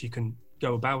ways in which you can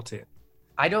go about it?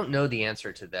 I don't know the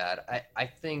answer to that. I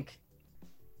think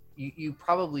you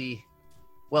probably,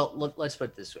 well, let's put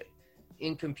it this way.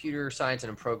 In computer science and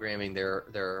in programming,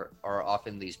 there are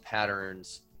often these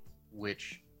patterns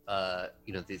which,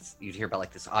 you'd hear about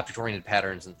like this object-oriented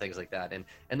patterns and things like that. And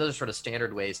those are sort of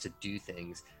standard ways to do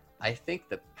things. I think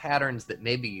the patterns that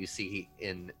maybe you see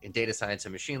in data science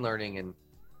and machine learning and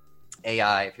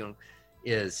AI, if you want,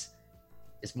 is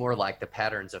more like the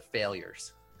patterns of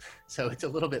failures. So it's a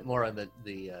little bit more on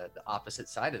the opposite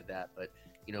side of that. But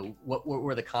what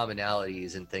were the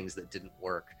commonalities and things that didn't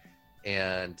work?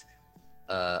 And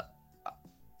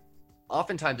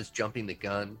oftentimes it's jumping the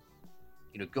gun,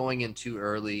 going in too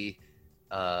early,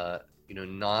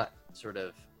 not sort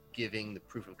of giving the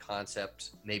proof of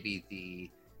concept maybe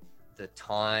the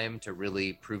time to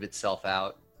really prove itself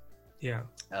out. Yeah.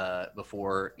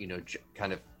 Before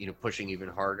kind of pushing even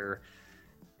harder.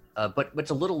 But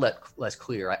it's a little less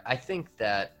clear. I think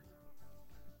that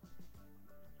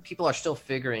people are still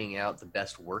figuring out the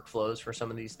best workflows for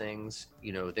some of these things.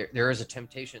 There is a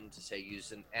temptation to say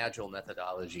use an agile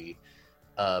methodology,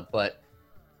 but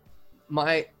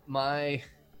my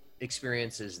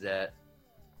experience is that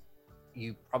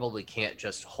you probably can't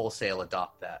just wholesale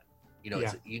adopt that.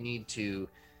 You need to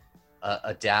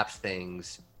adapt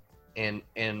things, and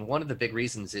one of the big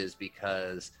reasons is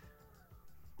because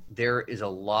there is a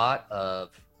lot of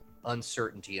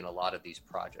uncertainty in a lot of these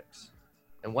projects.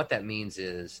 And what that means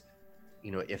is,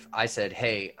 if I said,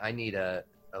 hey, I need a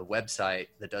website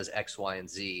that does X, Y, and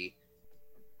Z,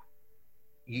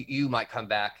 you might come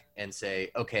back and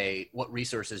say, okay, what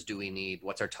resources do we need?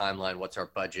 What's our timeline? What's our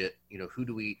budget? Who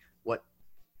do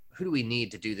we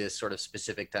need to do this sort of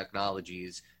specific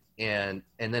technologies? And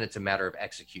then it's a matter of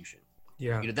execution.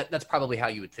 Yeah. That's probably how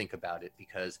you would think about it,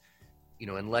 because,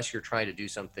 unless you're trying to do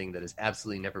something that has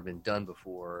absolutely never been done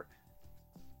before,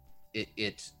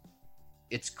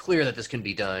 it's clear that this can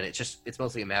be done. It's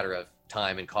mostly a matter of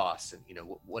time and costs and,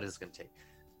 what is it going to take?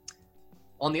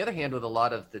 On the other hand, with a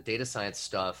lot of the data science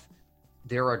stuff,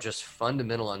 there are just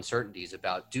fundamental uncertainties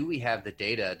about, do we have the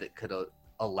data that could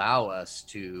allow us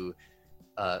to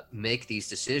make these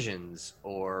decisions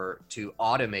or to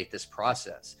automate this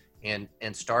process? And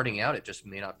starting out, it just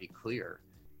may not be clear.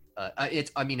 I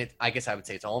guess I would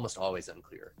say it's almost always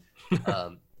unclear.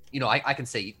 I can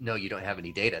say, no, you don't have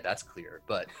any data. That's clear.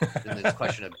 But then there's a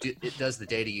question of, does the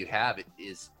data you have,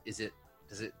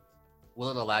 will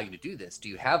it allow you to do this? Do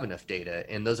you have enough data?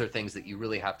 And those are things that you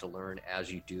really have to learn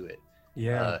as you do it.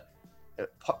 Yeah.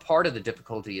 Part of the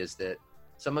difficulty is that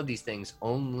some of these things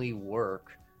only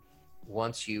work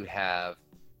once you have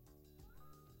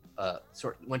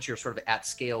once you're sort of at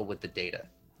scale with the data.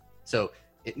 So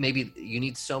maybe you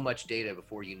need so much data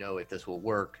before you know if this will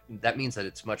work. That means that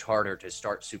it's much harder to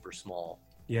start super small.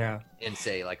 Yeah. And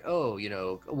say like, oh,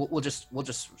 we'll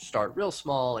just start real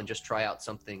small and just try out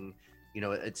something.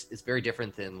 It's very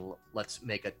different than let's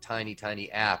make a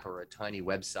tiny app or a tiny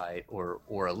website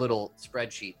or a little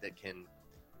spreadsheet that can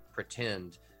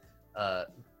pretend.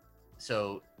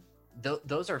 So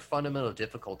those are fundamental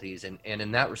difficulties, and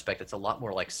in that respect, it's a lot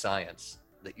more like science,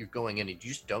 that you're going in and you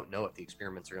just don't know if the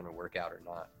experiments are going to work out or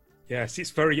not. Yes,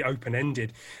 it's very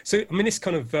open-ended. So, this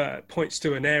kind of points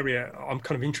to an area I'm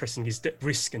kind of interested in, is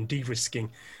risk and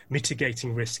de-risking,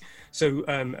 mitigating risk. So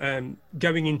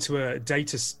going into a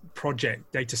data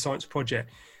science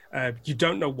project, you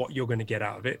don't know what you're going to get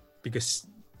out of it, because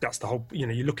that's the whole,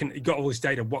 you've got all this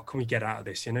data, what can we get out of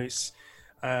this? It's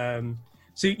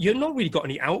so you've not really got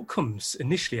any outcomes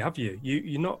initially, have you?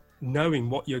 You're not knowing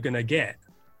what you're going to get.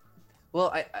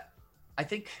 Well, I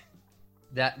think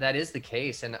that is the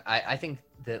case, and I think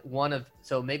that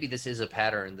so maybe this is a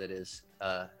pattern that is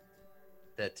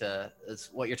is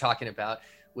what you're talking about,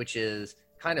 which is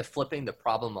kind of flipping the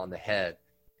problem on the head.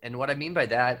 And what I mean by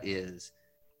that is,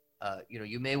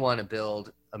 you may want to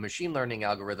build a machine learning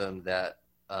algorithm that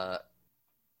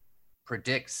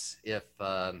predicts if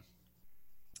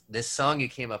this song you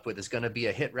came up with is going to be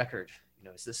a hit record.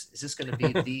 Is this going to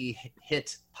be the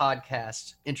hit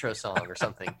podcast intro song or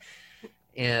something?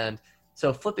 And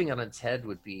so flipping on its head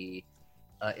would be,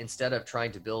 instead of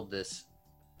trying to build this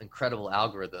incredible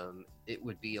algorithm, it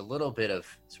would be a little bit of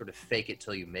sort of fake it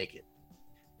till you make it.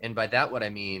 And by that, what I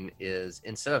mean is,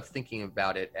 instead of thinking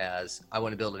about it as, I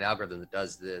want to build an algorithm that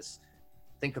does this,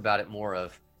 think about it more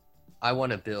of, I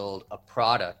want to build a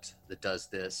product that does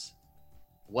this.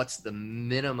 What's the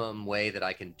minimum way that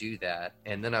I can do that?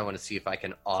 And then I want to see if I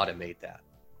can automate that.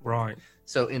 Right.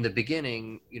 So in the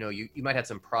beginning, you might have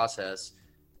some process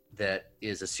that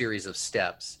is a series of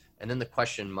steps. And then the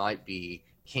question might be,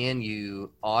 can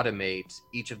you automate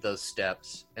each of those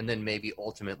steps? And then maybe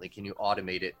ultimately, can you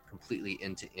automate it completely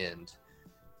end to end?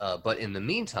 But in the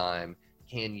meantime,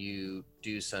 can you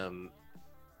do some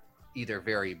either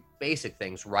very basic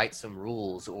things, write some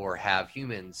rules, or have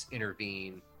humans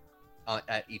intervene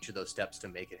at each of those steps to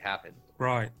make it happen?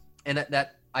 Right. And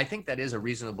that I think that is a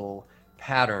reasonable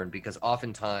pattern, because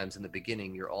oftentimes in the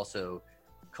beginning you're also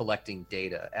collecting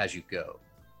data as you go.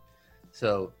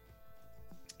 So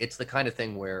it's the kind of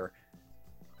thing where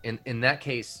in that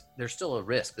case, there's still a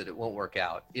risk that it won't work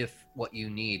out if what you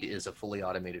need is a fully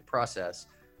automated process.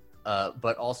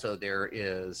 But also there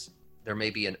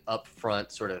may be an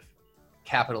upfront sort of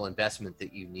capital investment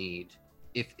that you need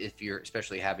if you're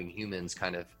especially having humans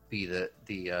kind of be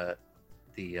the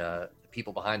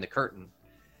people behind the curtain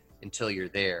until you're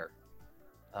there.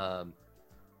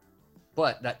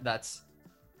 But that's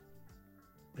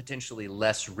potentially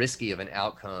less risky of an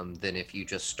outcome than if you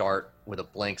just start with a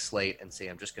blank slate and say,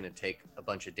 I'm just going to take a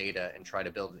bunch of data and try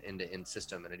to build an end-to-end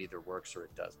system, and it either works or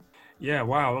it doesn't. Yeah,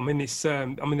 wow. I mean,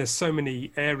 there's so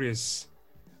many areas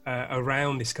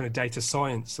around this kind of data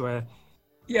science where,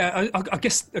 yeah, I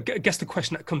guess the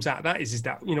question that comes out of that is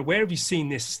that, where have you seen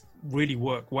this really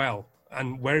work well,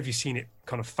 and where have you seen it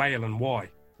kind of fail, and why?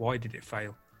 Why did it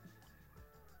fail?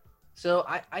 So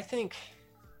I think,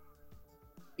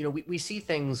 we see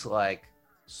things like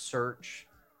search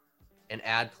and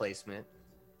ad placement.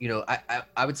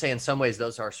 I would say in some ways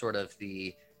those are sort of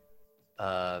the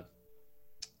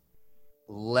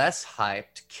less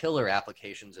hyped killer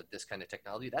applications of this kind of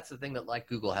technology. That's the thing that like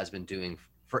Google has been doing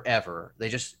forever. They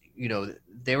just,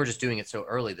 they were just doing it so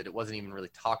early that it wasn't even really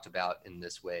talked about in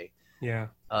this way. Yeah.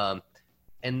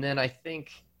 And then I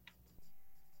think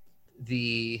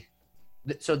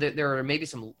so there are maybe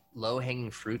some low-hanging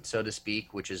fruit, so to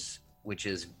speak, which is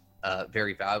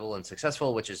very valuable and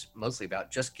successful, which is mostly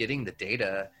about just getting the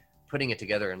data, putting it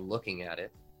together, and looking at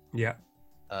it. Yeah.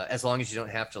 As long as you don't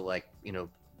have to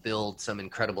build some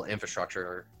incredible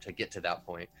infrastructure to get to that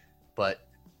point, but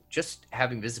just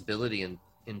having visibility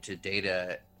into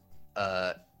data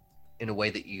in a way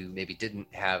that you maybe didn't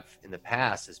have in the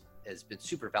past has been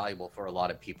super valuable for a lot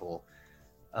of people.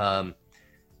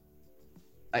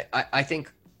 I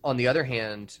think, on the other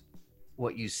hand,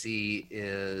 what you see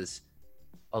is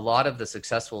a lot of the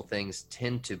successful things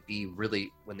tend to be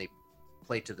really when they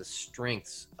play to the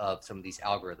strengths of some of these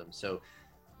algorithms. So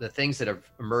the things that have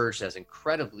emerged as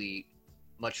incredibly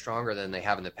much stronger than they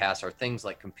have in the past are things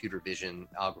like computer vision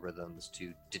algorithms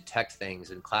to detect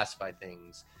things and classify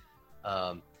things.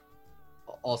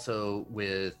 Also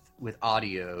with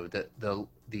audio,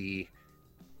 the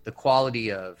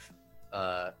quality of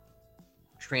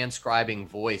transcribing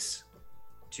voice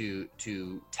to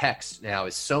text now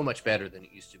is so much better than it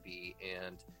used to be,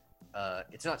 and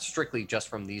it's not strictly just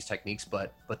from these techniques,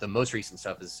 but the most recent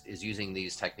stuff is using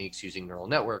these techniques using neural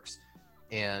networks,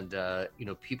 and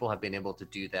people have been able to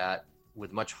do that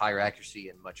with much higher accuracy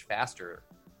and much faster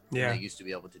than they used to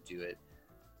be able to do it.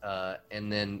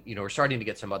 And then we're starting to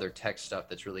get some other tech stuff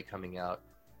that's really coming out,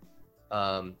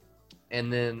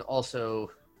 and then also,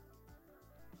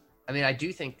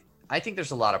 I think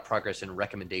there's a lot of progress in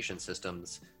recommendation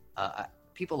systems.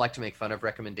 People like to make fun of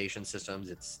recommendation systems.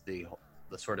 It's the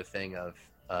sort of thing of,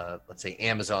 let's say,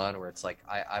 Amazon, where it's like,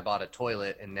 I bought a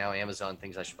toilet and now Amazon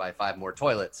thinks I should buy 5 more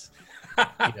toilets.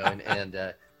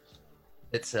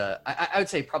 It's I would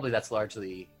say probably that's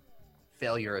largely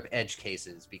failure of edge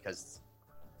cases, because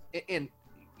it's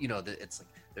like,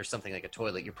 there's something like a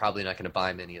toilet, you're probably not going to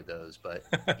buy many of those. But,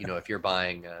 if you're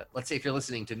buying, let's say if you're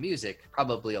listening to music,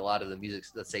 probably a lot of the music,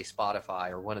 let's say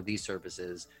Spotify or one of these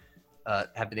services,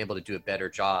 have been able to do a better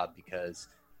job because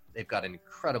they've got an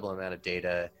incredible amount of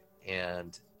data,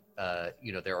 and,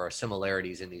 there are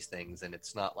similarities in these things. And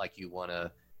it's not like you want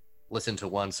to listen to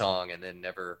one song and then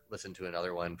never listen to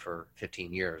another one for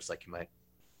 15 years, like you might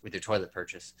with your toilet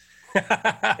purchase.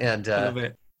 And,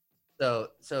 So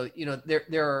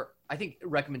there are, I think,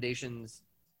 recommendations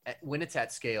when it's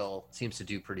at scale seems to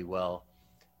do pretty well,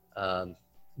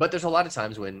 but there's a lot of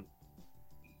times when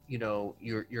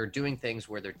you're doing things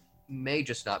where there may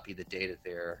just not be the data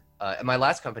there. At my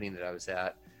last company that I was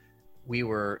at, we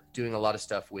were doing a lot of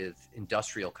stuff with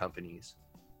industrial companies,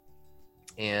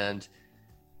 and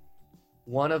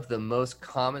one of the most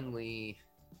commonly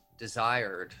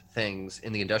desired things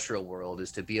in the industrial world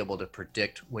is to be able to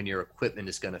predict when your equipment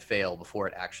is going to fail before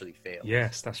it actually fails.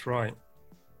 Yes, that's right.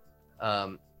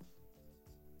 I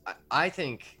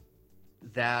think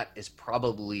that is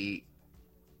probably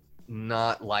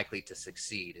not likely to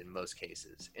succeed in most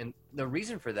cases. And the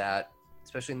reason for that,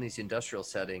 especially in these industrial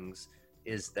settings,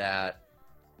 is that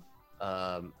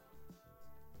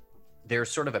there's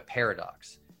sort of a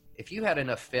paradox. If you had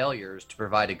enough failures to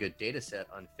provide a good data set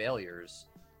on failures,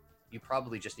 you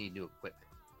probably just need new equipment.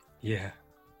 Yeah.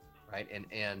 right?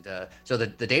 So the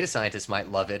data scientists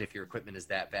might love it if your equipment is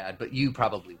that bad, but you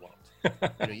probably won't.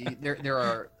 There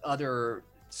are other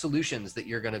solutions that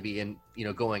you're going to be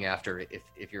going after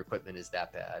if your equipment is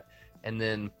that bad. And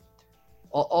then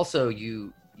also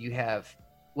you have,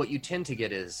 what you tend to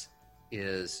get is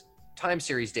time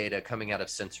series data coming out of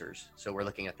sensors. So we're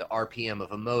looking at the RPM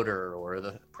of a motor or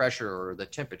the pressure or the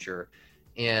temperature.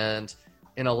 And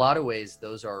in a lot of ways,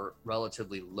 those are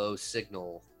relatively low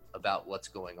signal about what's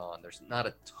going on. There's not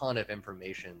a ton of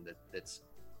information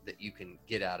that you can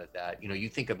get out of that. You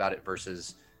think about it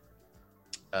versus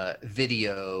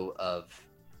video of,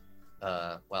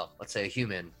 let's say a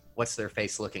human, what's their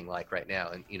face looking like right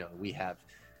now? And, we have,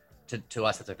 to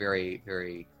us, that's a very,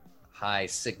 very high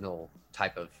signal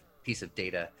type of piece of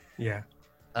data. Yeah.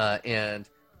 And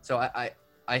so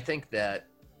I think that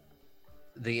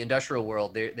the industrial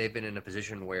world, they've been in a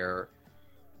position where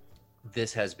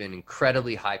this has been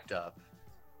incredibly hyped up,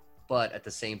 but at the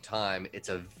same time, it's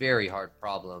a very hard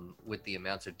problem with the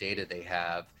amounts of data they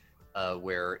have,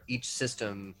 where each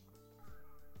system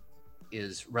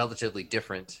is relatively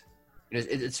different.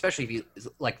 Especially if you,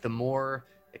 like, the more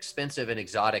expensive and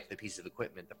exotic the piece of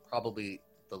equipment, the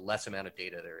less amount of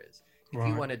data there is. If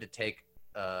you wanted to take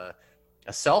a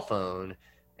cell phone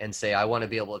and say, I want to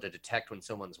be able to detect when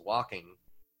someone's walking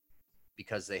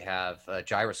because they have a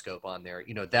gyroscope on there,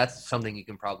 that's something you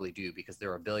can probably do because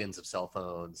there are billions of cell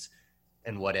phones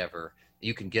and whatever.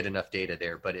 You can get enough data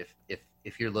there. But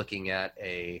if you're looking at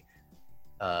a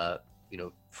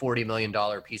 $40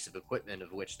 million piece of equipment,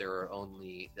 of which there are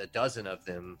only a dozen of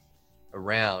them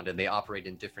around, and they operate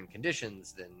in different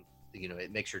conditions, then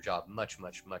it makes your job much,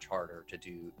 much, much harder to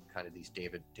do kind of these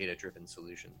data-driven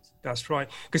solutions. That's right.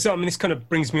 Because this kind of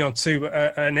brings me on to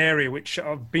an area which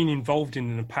I've been involved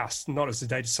in the past, not as a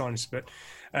data scientist, but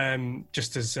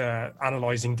just as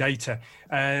analyzing data,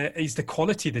 is the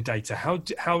quality of the data.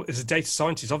 How as a data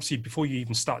scientist, obviously, before you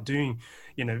even start doing,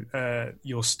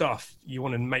 your stuff, you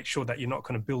want to make sure that you're not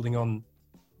kind of building on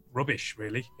rubbish,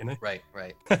 really. Right.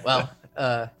 Well,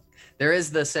 there is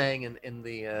the saying in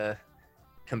the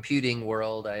computing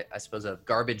world, I suppose, of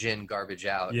garbage in, garbage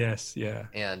out. Yes, yeah.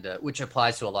 And which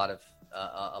applies to a lot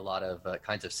of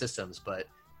kinds of systems. But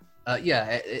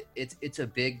it's a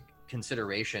big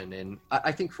consideration. And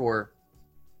I think for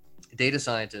data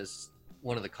scientists,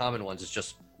 one of the common ones is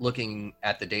just looking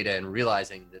at the data and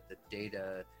realizing that the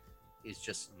data is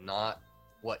just not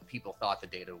what people thought the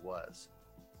data was.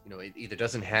 It either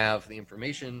doesn't have the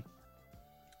information,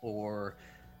 or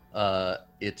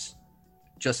it's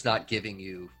just not giving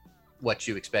you what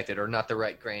you expected, or not the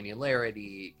right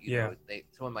granularity.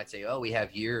 Someone might say, oh, we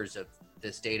have years of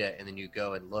this data, and then you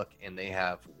go and look and they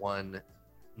have one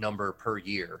number per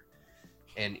year,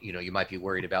 and you might be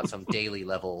worried about some daily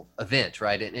level event,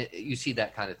 right? And you see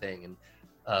that kind of thing.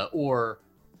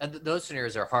 And those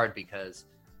scenarios are hard because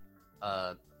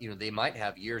they might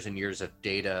have years and years of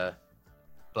data,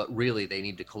 but really they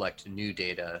need to collect new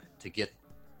data to get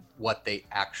what they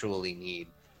actually need.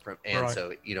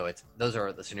 So those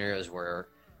are the scenarios where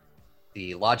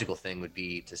the logical thing would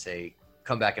be to say,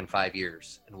 come back in 5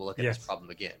 years and we'll look at this problem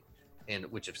again, and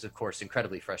which is of course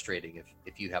incredibly frustrating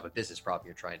if you have a business problem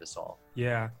you're trying to solve.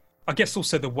 Yeah, I guess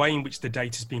also the way in which the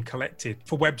data is being collected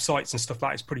for websites and stuff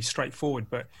like that is pretty straightforward,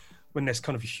 but when there's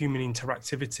kind of human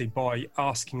interactivity by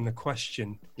asking the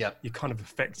question, you're kind of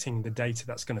affecting the data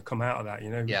that's going to come out of that.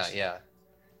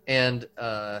 And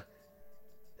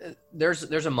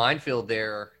there's a minefield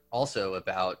there also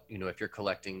about, if you're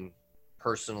collecting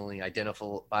personally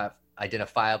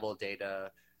identifiable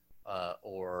data,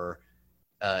 or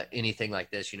anything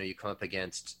like this, you come up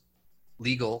against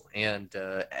legal and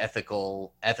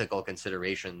ethical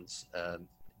considerations,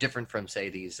 different from, say,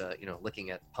 these looking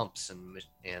at pumps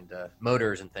and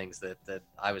motors and things that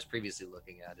I was previously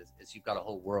looking at. Is you've got a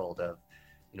whole world of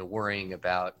worrying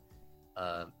about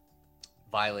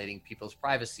violating people's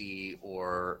privacy,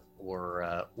 or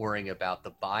worrying about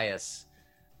the bias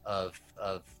of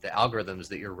the algorithms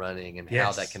that you're running, and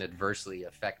how that can adversely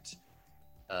affect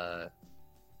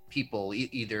people,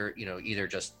 either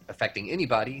just affecting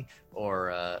anybody,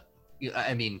 or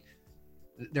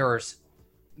there are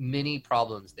many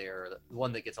problems there. The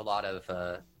one that gets a lot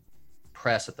of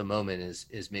press at the moment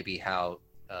is maybe how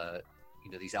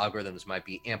these algorithms might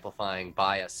be amplifying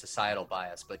societal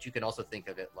bias, but you can also think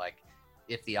of it like,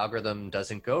 if the algorithm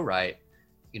doesn't go right,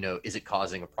 is it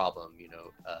causing a problem?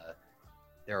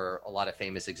 There are a lot of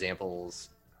famous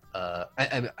examples.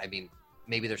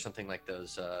 Maybe there's something like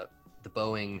those, the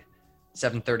Boeing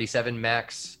 737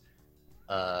 MAX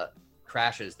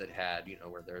crashes that had,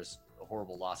 where there's a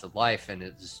horrible loss of life, and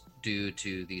it's due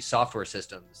to the software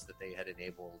systems that they had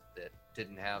enabled that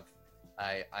didn't have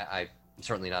I'm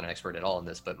certainly not an expert at all in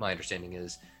this, but my understanding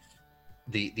is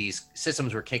these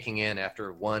systems were kicking in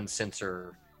after one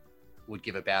sensor would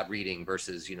give a bad reading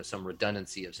versus, some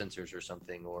redundancy of sensors or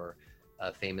something, or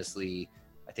famously,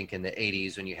 I think in the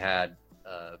 80s when you had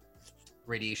a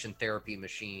radiation therapy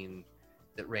machine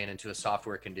that ran into a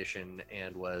software condition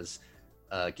and was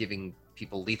giving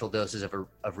people lethal doses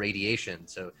of radiation.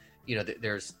 So,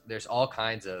 there's all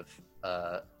kinds of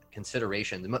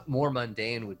considerations. More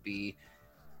mundane would be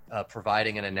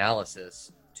providing an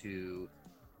analysis to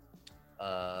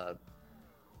the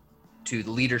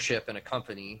leadership in a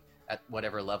company at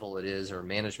whatever level it is, or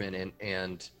management,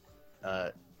 and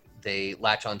they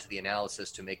latch onto the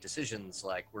analysis to make decisions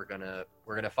like we're gonna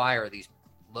fire these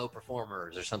low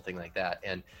performers or something like that.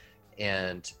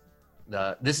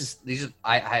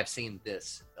 I have seen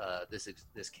this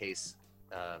case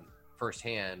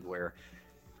firsthand, where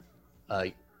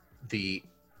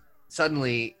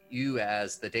suddenly you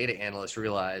as the data analyst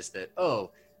realize that,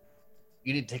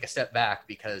 you need to take a step back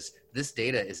because this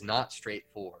data is not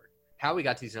straightforward. How we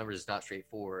got to these numbers is not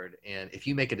straightforward. And if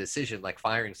you make a decision like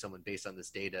firing someone based on this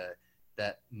data,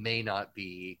 that may not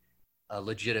be a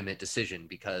legitimate decision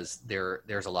because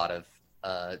there's a lot of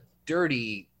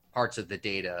dirty parts of the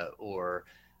data, or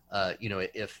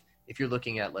if you're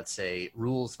looking at, let's say,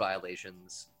 rules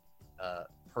violations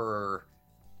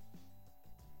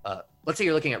let's say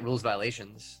you're looking at rules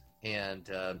violations, and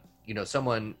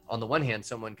someone, on the one hand,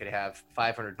 someone could have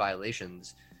 500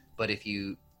 violations, but if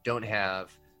you don't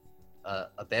have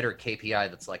a better KPI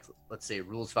that's like, let's say,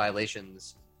 rules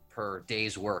violations per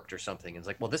days worked or something, it's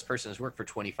like, well, this person has worked for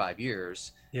 25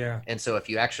 years. Yeah. And so if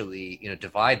you actually,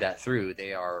 divide that through,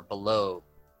 they are below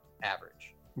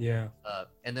average. Yeah.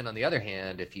 And then on the other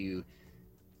hand, if you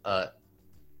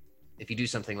do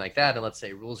something like that, and let's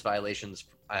say rules violations,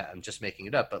 I'm just making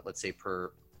it up, but let's say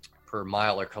per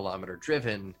mile or kilometer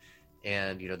driven,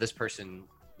 and this person,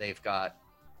 they've got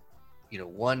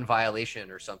one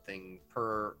violation or something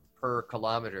per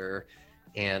kilometer,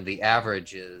 and the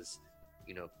average is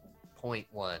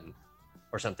 0.1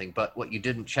 or something, but what you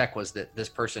didn't check was that this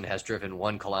person has driven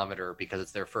 1 kilometer because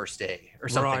it's their first day or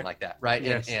something like that, right?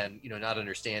 Yes. And not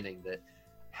understanding that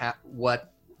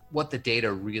what the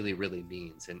data really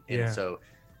means, and so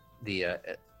the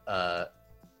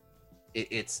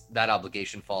it's that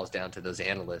obligation falls down to those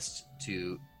analysts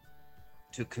to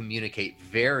communicate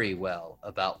very well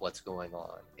about what's going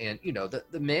on. And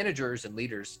the managers and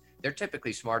leaders, they're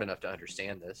typically smart enough to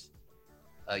understand this.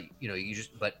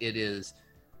 But it is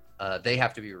they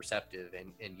have to be receptive,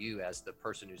 and you as the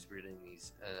person who's reading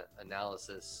these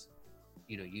analysis,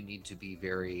 you need to be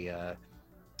very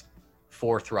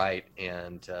forthright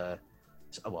and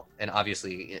and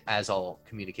obviously, as all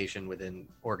communication within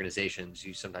organizations,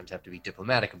 you sometimes have to be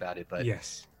diplomatic about it. But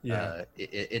yes, yeah,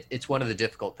 it's one of the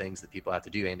difficult things that people have to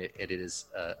do, and it is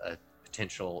a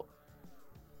potential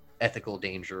ethical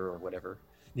danger or whatever.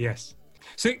 Yes.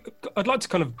 So I'd like to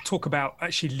kind of talk about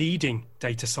actually leading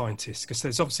data scientists, because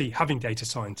there's obviously having data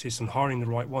scientists and hiring the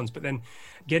right ones, but then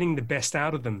getting the best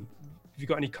out of them. Have you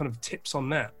got any kind of tips on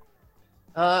that?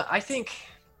 I think,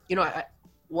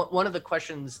 one of the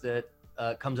questions that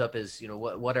comes up is,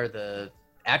 what are the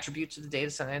attributes of the data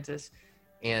scientist?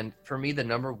 And for me, the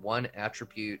number one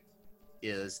attribute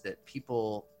is that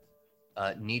people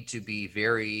need to be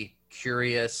very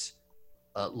curious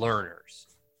learners.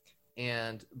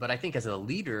 But I think as a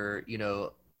leader, you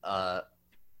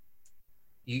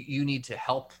need to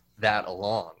help that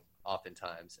along.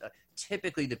 Oftentimes,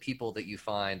 typically the people that you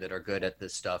find that are good at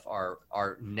this stuff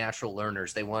are natural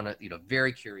learners. They want to,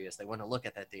 very curious. They want to look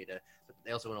at that data, but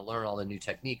they also want to learn all the new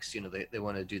techniques. They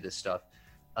want to do this stuff,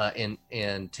 and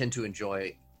tend to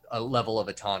enjoy a level of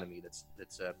autonomy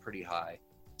that's pretty high.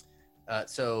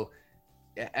 So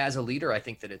as a leader, I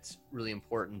think that it's really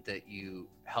important that you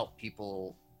help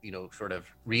people, sort of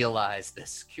realize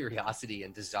this curiosity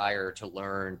and desire to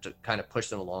learn, to kind of push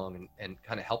them along and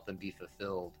kind of help them be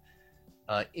fulfilled.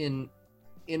 In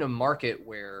a market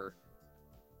where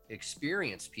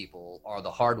experienced people are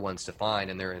the hard ones to find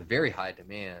and they're in very high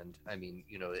demand, I mean,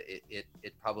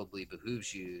 it probably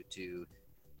behooves you to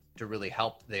really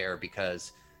help there,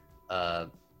 because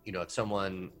if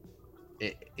someone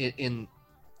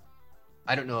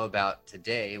I don't know about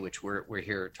today, which we're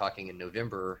here talking in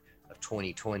November of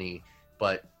 2020,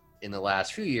 but in the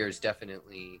last few years,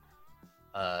 definitely,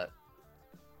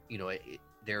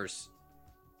 there's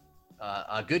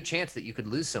a good chance that you could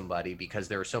lose somebody because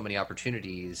there are so many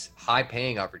opportunities,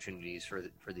 high-paying opportunities for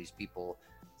these people.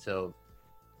 So,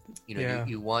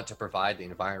 you want to provide the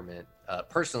environment.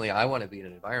 Personally, I want to be in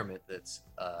an environment that's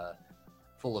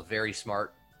full of very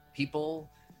smart people,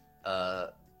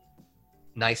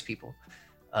 nice people,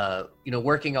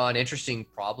 working on interesting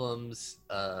problems,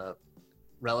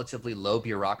 relatively low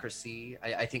bureaucracy.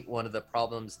 I think one of the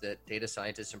problems that data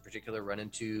scientists in particular run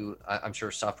into, I'm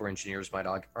sure software engineers might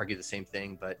argue the same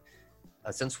thing, but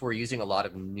since we're using a lot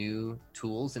of new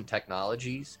tools and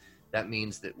technologies, that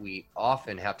means that we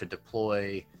often have to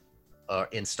deploy,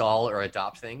 install or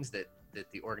adopt things that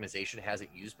the organization hasn't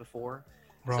used before.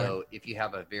 Right. So if you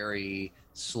have a very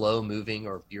slow moving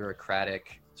or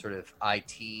bureaucratic sort of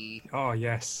IT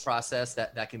process,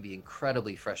 that can be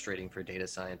incredibly frustrating for data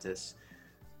scientists.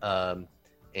 And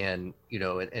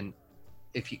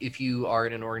if you are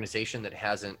in an organization that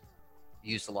hasn't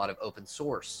used a lot of open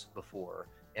source before,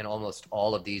 and almost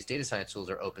all of these data science tools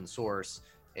are open source,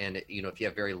 and if you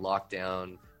have very locked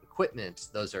down equipment,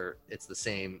 it's the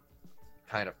same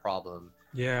kind of problem.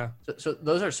 Yeah. So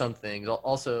those are some things.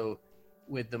 Also,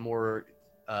 with the more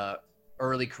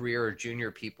early career or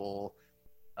junior people,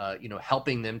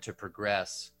 helping them to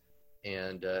progress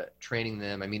and training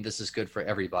them. I mean, this is good for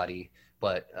everybody,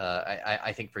 but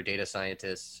I think for data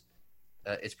scientists,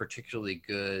 it's particularly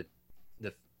good.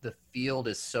 The field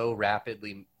is so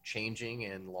rapidly changing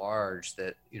and large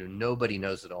that nobody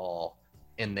knows it all,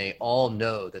 and they all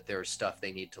know that there's stuff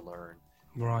they need to learn.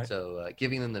 Right. So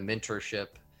giving them the mentorship.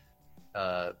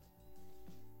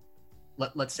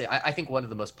 Let's say I think one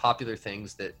of the most popular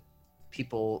things that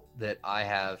people that I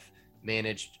have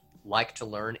managed like to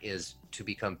learn is to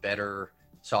become better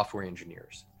software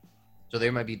engineers. So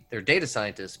they're data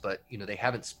scientists, but they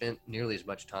haven't spent nearly as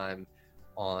much time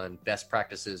on best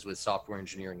practices with software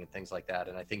engineering and things like that.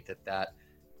 And I think that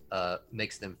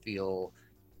makes them feel,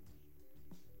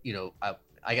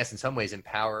 I guess in some ways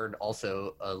empowered,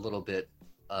 also a little bit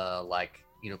like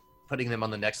putting them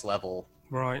on the next level,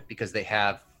 right? Because they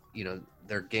have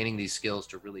they're gaining these skills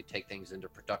to really take things into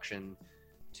production,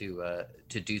 to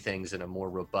do things in a more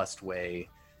robust way,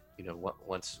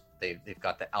 once they've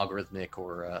got the algorithmic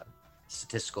or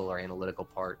statistical or analytical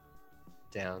part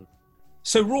down.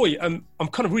 So Roy, I'm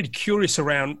kind of really curious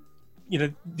around,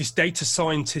 these data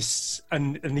scientists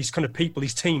and these kind of people,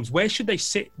 these teams. Where should they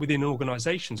sit within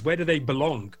organizations? Where do they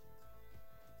belong?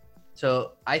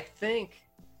 So I think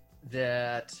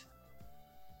that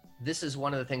this is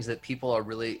one of the things that people are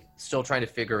really still trying to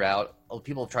figure out.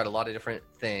 People have tried a lot of different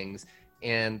things,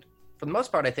 and for the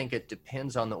most part, I think it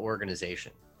depends on the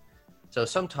organization. So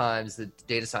sometimes the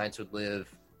data science would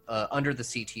live under the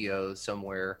CTO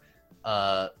somewhere.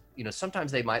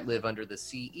 Sometimes they might live under the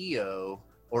CEO,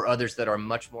 or others that are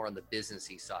much more on the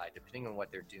businessy side, depending on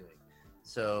what they're doing.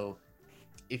 So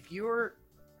if your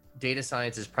data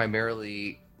science is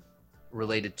primarily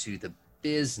related to the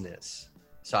business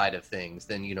side of things,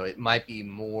 then it might be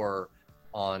more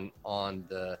on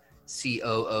the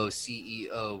COO,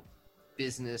 CEO,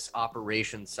 business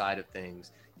operations side of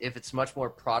things. If it's much more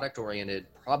product oriented,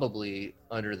 probably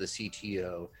under the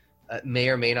CTO. May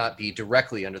or may not be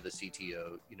directly under the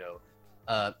CTO.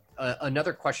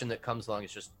 Another question that comes along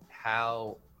is just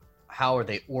how are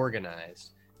they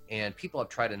organized? And people have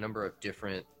tried a number of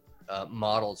different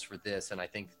models for this, and I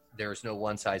think there's no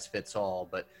one size fits all,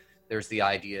 but there's the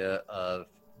idea of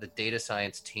the data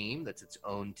science team that's its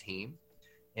own team.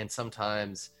 And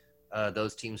sometimes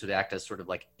those teams would act as sort of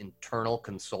like internal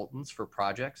consultants for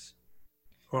projects.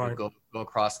 Right. Go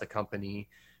across the company.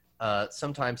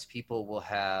 Sometimes people will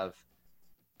have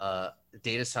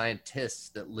data scientists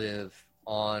that live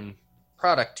on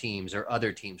product teams or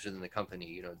other teams within the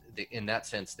company. In that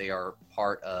sense, they are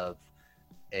part of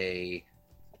a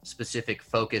specific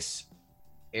focus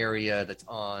area that's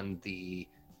on the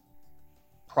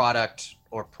product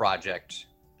or project,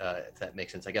 if that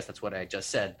makes sense. I guess that's what I just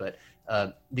said, but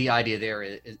the idea there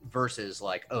is versus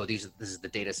like, this is the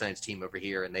data science team over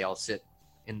here, and they all sit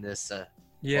in this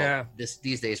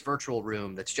these days virtual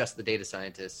room that's just the data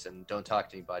scientists and don't talk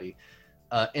to anybody.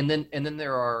 And then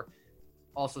there are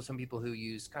also some people who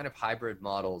use kind of hybrid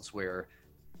models where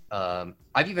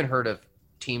I've even heard of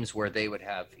teams where they would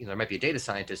have, there might be a data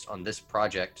scientist on this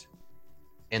project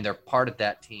and they're part of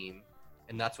that team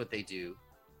and that's what they do.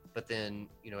 But then,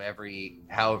 every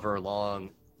however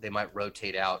long they might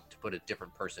rotate out to put a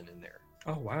different person in there.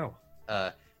 Oh, wow.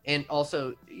 And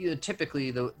also,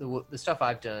 typically the stuff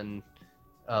I've done,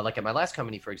 like at my last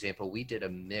company, for example, we did a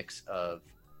mix of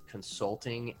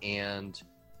consulting and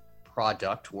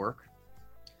product work.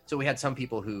 So we had some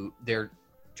people who their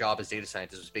job as data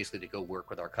scientists was basically to go work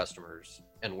with our customers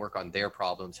and work on their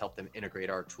problems, help them integrate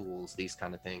our tools, these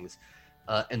kind of things.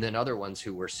 And then other ones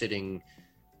who were sitting,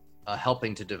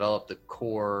 helping to develop the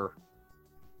core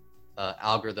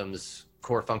algorithms,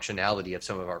 core functionality of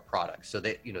some of our products. So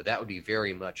that would be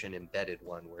very much an embedded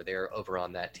one where they're over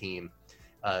on that team.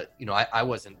 I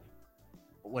wasn't,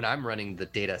 when I'm running the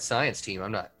data science team,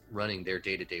 I'm not running their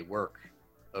day-to-day work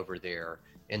over there.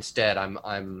 Instead,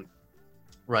 I'm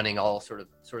running all sort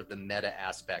of the meta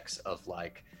aspects of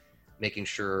like making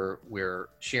sure we're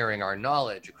sharing our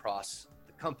knowledge across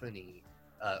the company,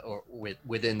 or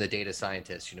within the data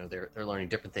scientists. They're learning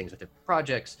different things with different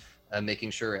projects,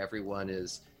 making sure everyone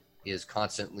is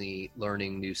constantly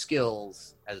learning new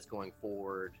skills as it's going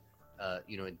forward,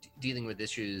 and dealing with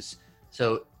issues.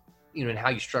 So, and how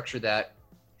you structure that,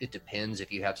 it depends.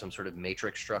 If you have some sort of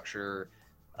matrix structure,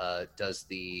 does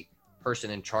the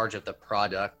person in charge of the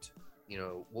product,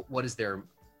 what is their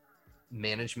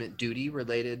management duty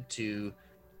related to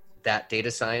that data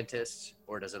scientist,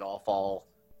 or does it all fall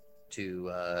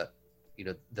to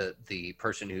the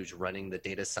person who's running the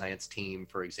data science team,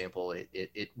 for example?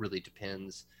 It really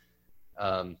depends.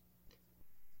 And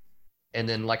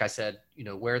then, like I said,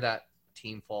 where that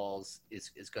team falls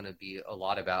is going to be a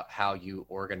lot about how you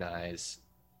organize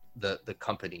the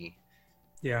company.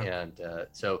 Yeah. And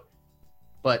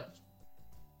but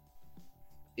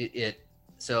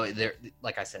so there,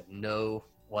 like I said, no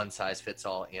one size fits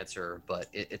all answer, but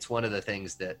it's one of the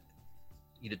things that,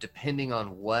 depending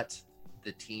on what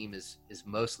the team is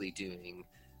mostly doing,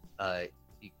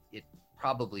 it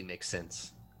probably makes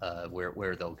sense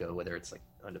where they'll go, whether it's like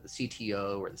under the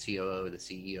CTO or the COO or the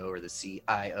CEO or the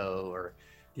CIO or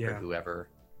whoever.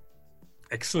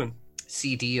 Excellent.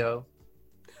 CDO.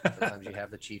 Sometimes you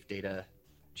have the chief data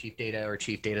or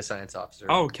chief data science officer.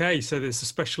 Oh, okay, so there's a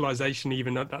specialization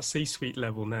even at that C-suite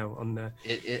level now on there.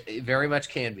 It very much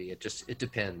can be. It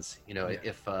depends.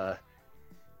 If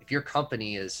your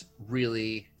company is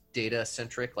really data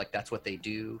centric, like that's what they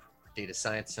do, data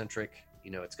science centric,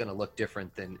 it's going to look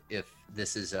different than if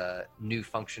this is a new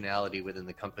functionality within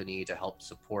the company to help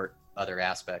support other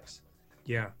aspects.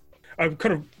 Yeah. I'm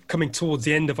kind of coming towards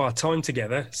the end of our time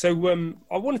together. So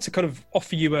I wanted to kind of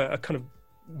offer you a kind of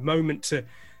moment to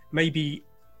maybe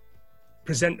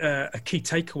present a key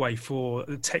takeaway for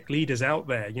the tech leaders out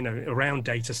there, around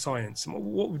data science.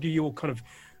 What would be your kind of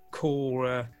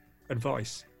core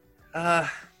advice?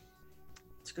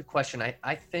 It's a good question.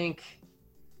 I think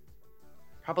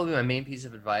probably my main piece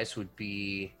of advice would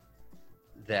be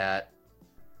that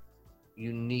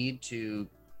you need to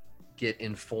get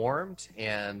informed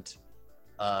and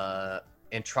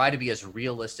try to be as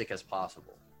realistic as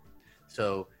possible.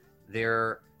 So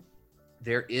there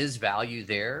is value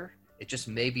there. It just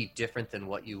may be different than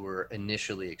what you were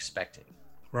initially expecting.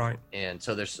 Right. And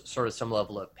so there's sort of some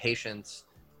level of patience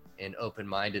and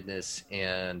open-mindedness,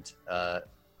 and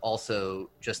also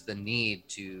just the need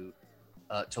to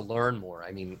learn more.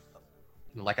 I mean,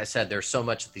 like I said, there's so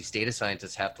much that these data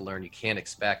scientists have to learn. You can't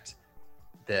expect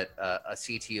that a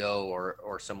CTO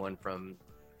or someone from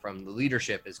the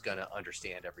leadership is going to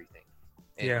understand everything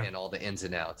and all the ins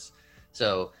and outs.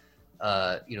 So,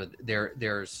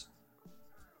 there's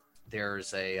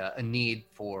a need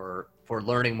for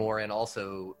learning more, and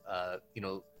also,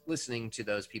 listening to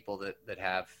those people that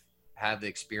have the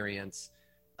experience,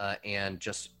 and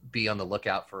just be on the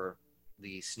lookout for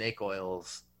the snake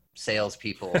oils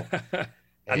salespeople.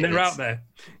 And they're out there.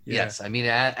 Yeah. Yes. I mean,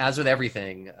 as with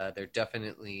everything, they're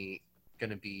definitely going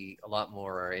to be a lot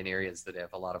more in areas that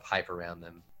have a lot of hype around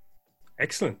them.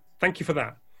 Excellent. Thank you for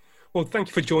that. Well, thank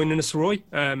you for joining us, Roy.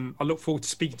 I look forward to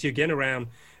speaking to you again around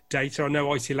data. I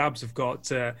know IT Labs have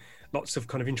got lots of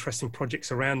kind of interesting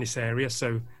projects around this area,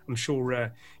 so I'm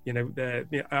sure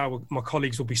my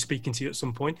colleagues will be speaking to you at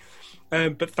some point.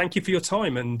 But thank you for your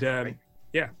time, and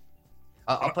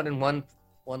I'll put in one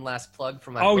last plug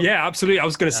for my book. Yeah, absolutely. I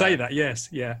was going to say that. Yes.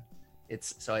 Yeah.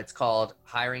 It's called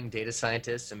Hiring Data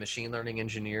Scientists and Machine Learning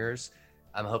Engineers.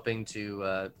 I'm hoping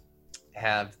to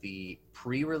have the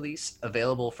pre-release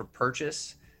available for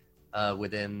purchase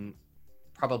within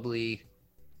probably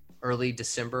early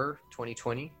December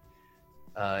 2020.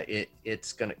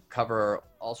 It's going to cover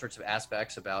all sorts of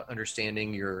aspects about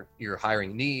understanding your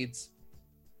hiring needs,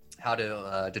 how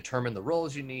to determine the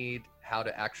roles you need, how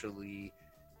to actually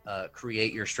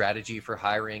create your strategy for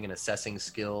hiring and assessing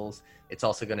skills. It's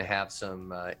also going to have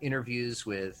some interviews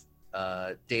with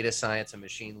data science and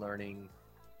machine learning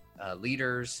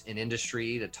leaders in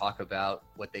industry to talk about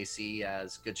what they see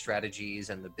as good strategies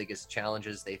and the biggest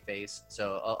challenges they face.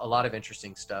 So a lot of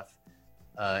interesting stuff,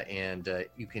 and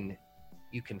you can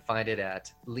find it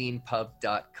at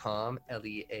leanpub.com,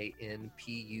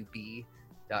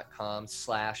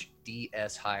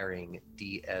 leanpub.com/dshiring,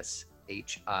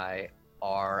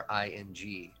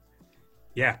 DSHIRING.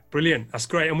 Yeah, brilliant. That's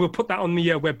great. And we'll put that on the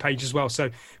webpage as well. So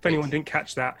if anyone didn't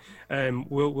catch that,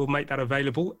 we'll make that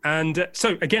available. And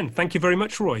so again, thank you very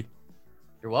much, Roy.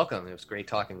 You're welcome. It was great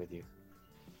talking with you.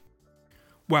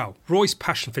 Well, Roy's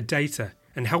passion for data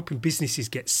and helping businesses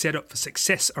get set up for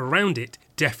success around it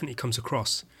definitely comes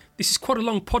across. This is quite a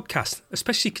long podcast,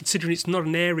 especially considering it's not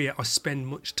an area I spend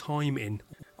much time in.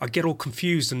 I get all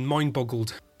confused and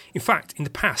mind-boggled. In fact, in the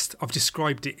past, I've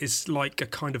described it as like a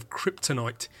kind of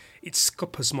kryptonite. It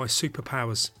scuppers my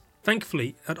superpowers.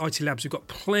 Thankfully, at IT Labs, we've got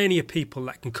plenty of people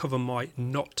that can cover my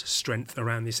not strength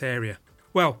around this area.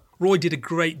 Well, Roy did a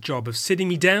great job of sitting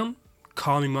me down,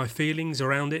 calming my feelings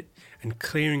around it, and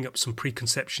clearing up some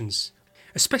preconceptions,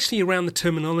 especially around the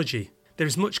terminology. There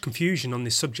is much confusion on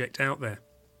this subject out there.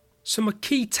 So my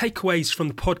key takeaways from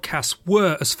the podcast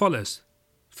were as follows.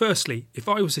 Firstly, if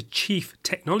I was a chief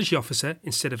technology officer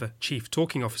instead of a chief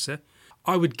talking officer,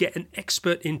 I would get an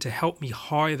expert in to help me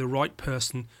hire the right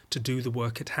person to do the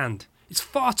work at hand. It's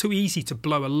far too easy to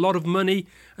blow a lot of money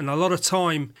and a lot of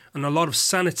time and a lot of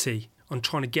sanity on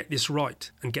trying to get this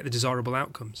right and get the desirable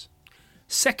outcomes.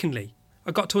 Secondly, I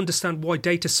got to understand why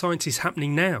data science is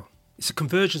happening now. It's a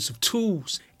convergence of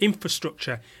tools,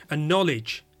 infrastructure and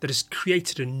knowledge that has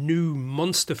created a new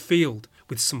monster field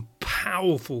with some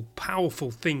powerful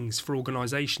things for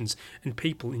organisations and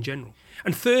people in general.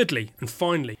 And thirdly, and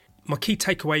finally, my key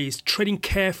takeaway is treading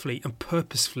carefully and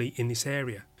purposefully in this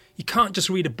area. You can't just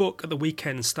read a book at the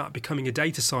weekend and start becoming a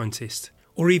data scientist,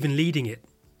 or even leading it.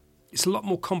 It's a lot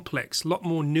more complex, a lot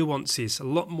more nuances, a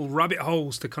lot more rabbit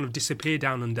holes to kind of disappear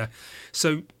down under.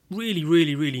 So really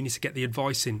need to get the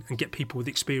advice in and get people with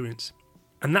experience.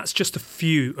 And that's just a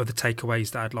few of the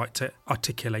takeaways that I'd like to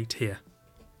articulate here.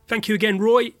 Thank you again,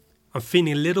 Roy. I'm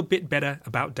feeling a little bit better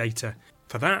about data.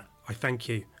 For that, I thank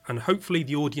you. And hopefully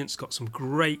the audience got some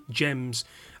great gems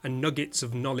and nuggets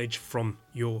of knowledge from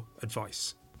your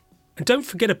advice. And don't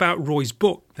forget about Roy's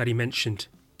book that he mentioned,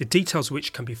 the details of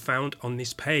which can be found on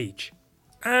this page.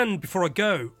 And before I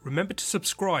go, remember to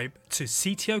subscribe to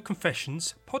CTO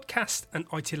Confessions podcast and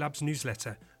IT Labs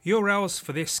newsletter. URLs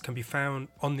for this can be found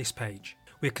on this page.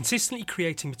 We are consistently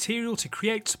creating material to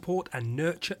create, support and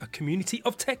nurture a community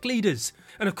of tech leaders.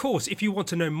 And of course, if you want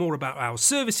to know more about our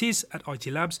services at IT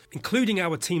Labs, including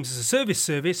our Teams as a Service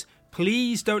service,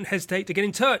 please don't hesitate to get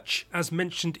in touch. As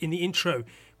mentioned in the intro,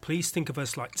 please think of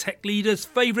us like tech leaders'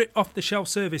 favourite off-the-shelf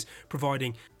service,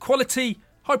 providing quality,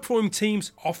 high-performing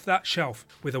teams off that shelf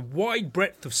with a wide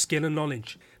breadth of skill and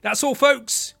knowledge. That's all,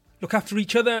 folks. Look after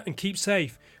each other and keep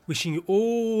safe. Wishing you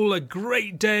all a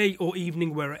great day or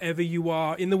evening wherever you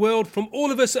are in the world from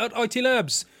all of us at IT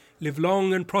Labs. Live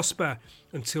long and prosper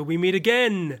until we meet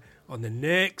again on the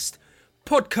next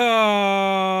podcast.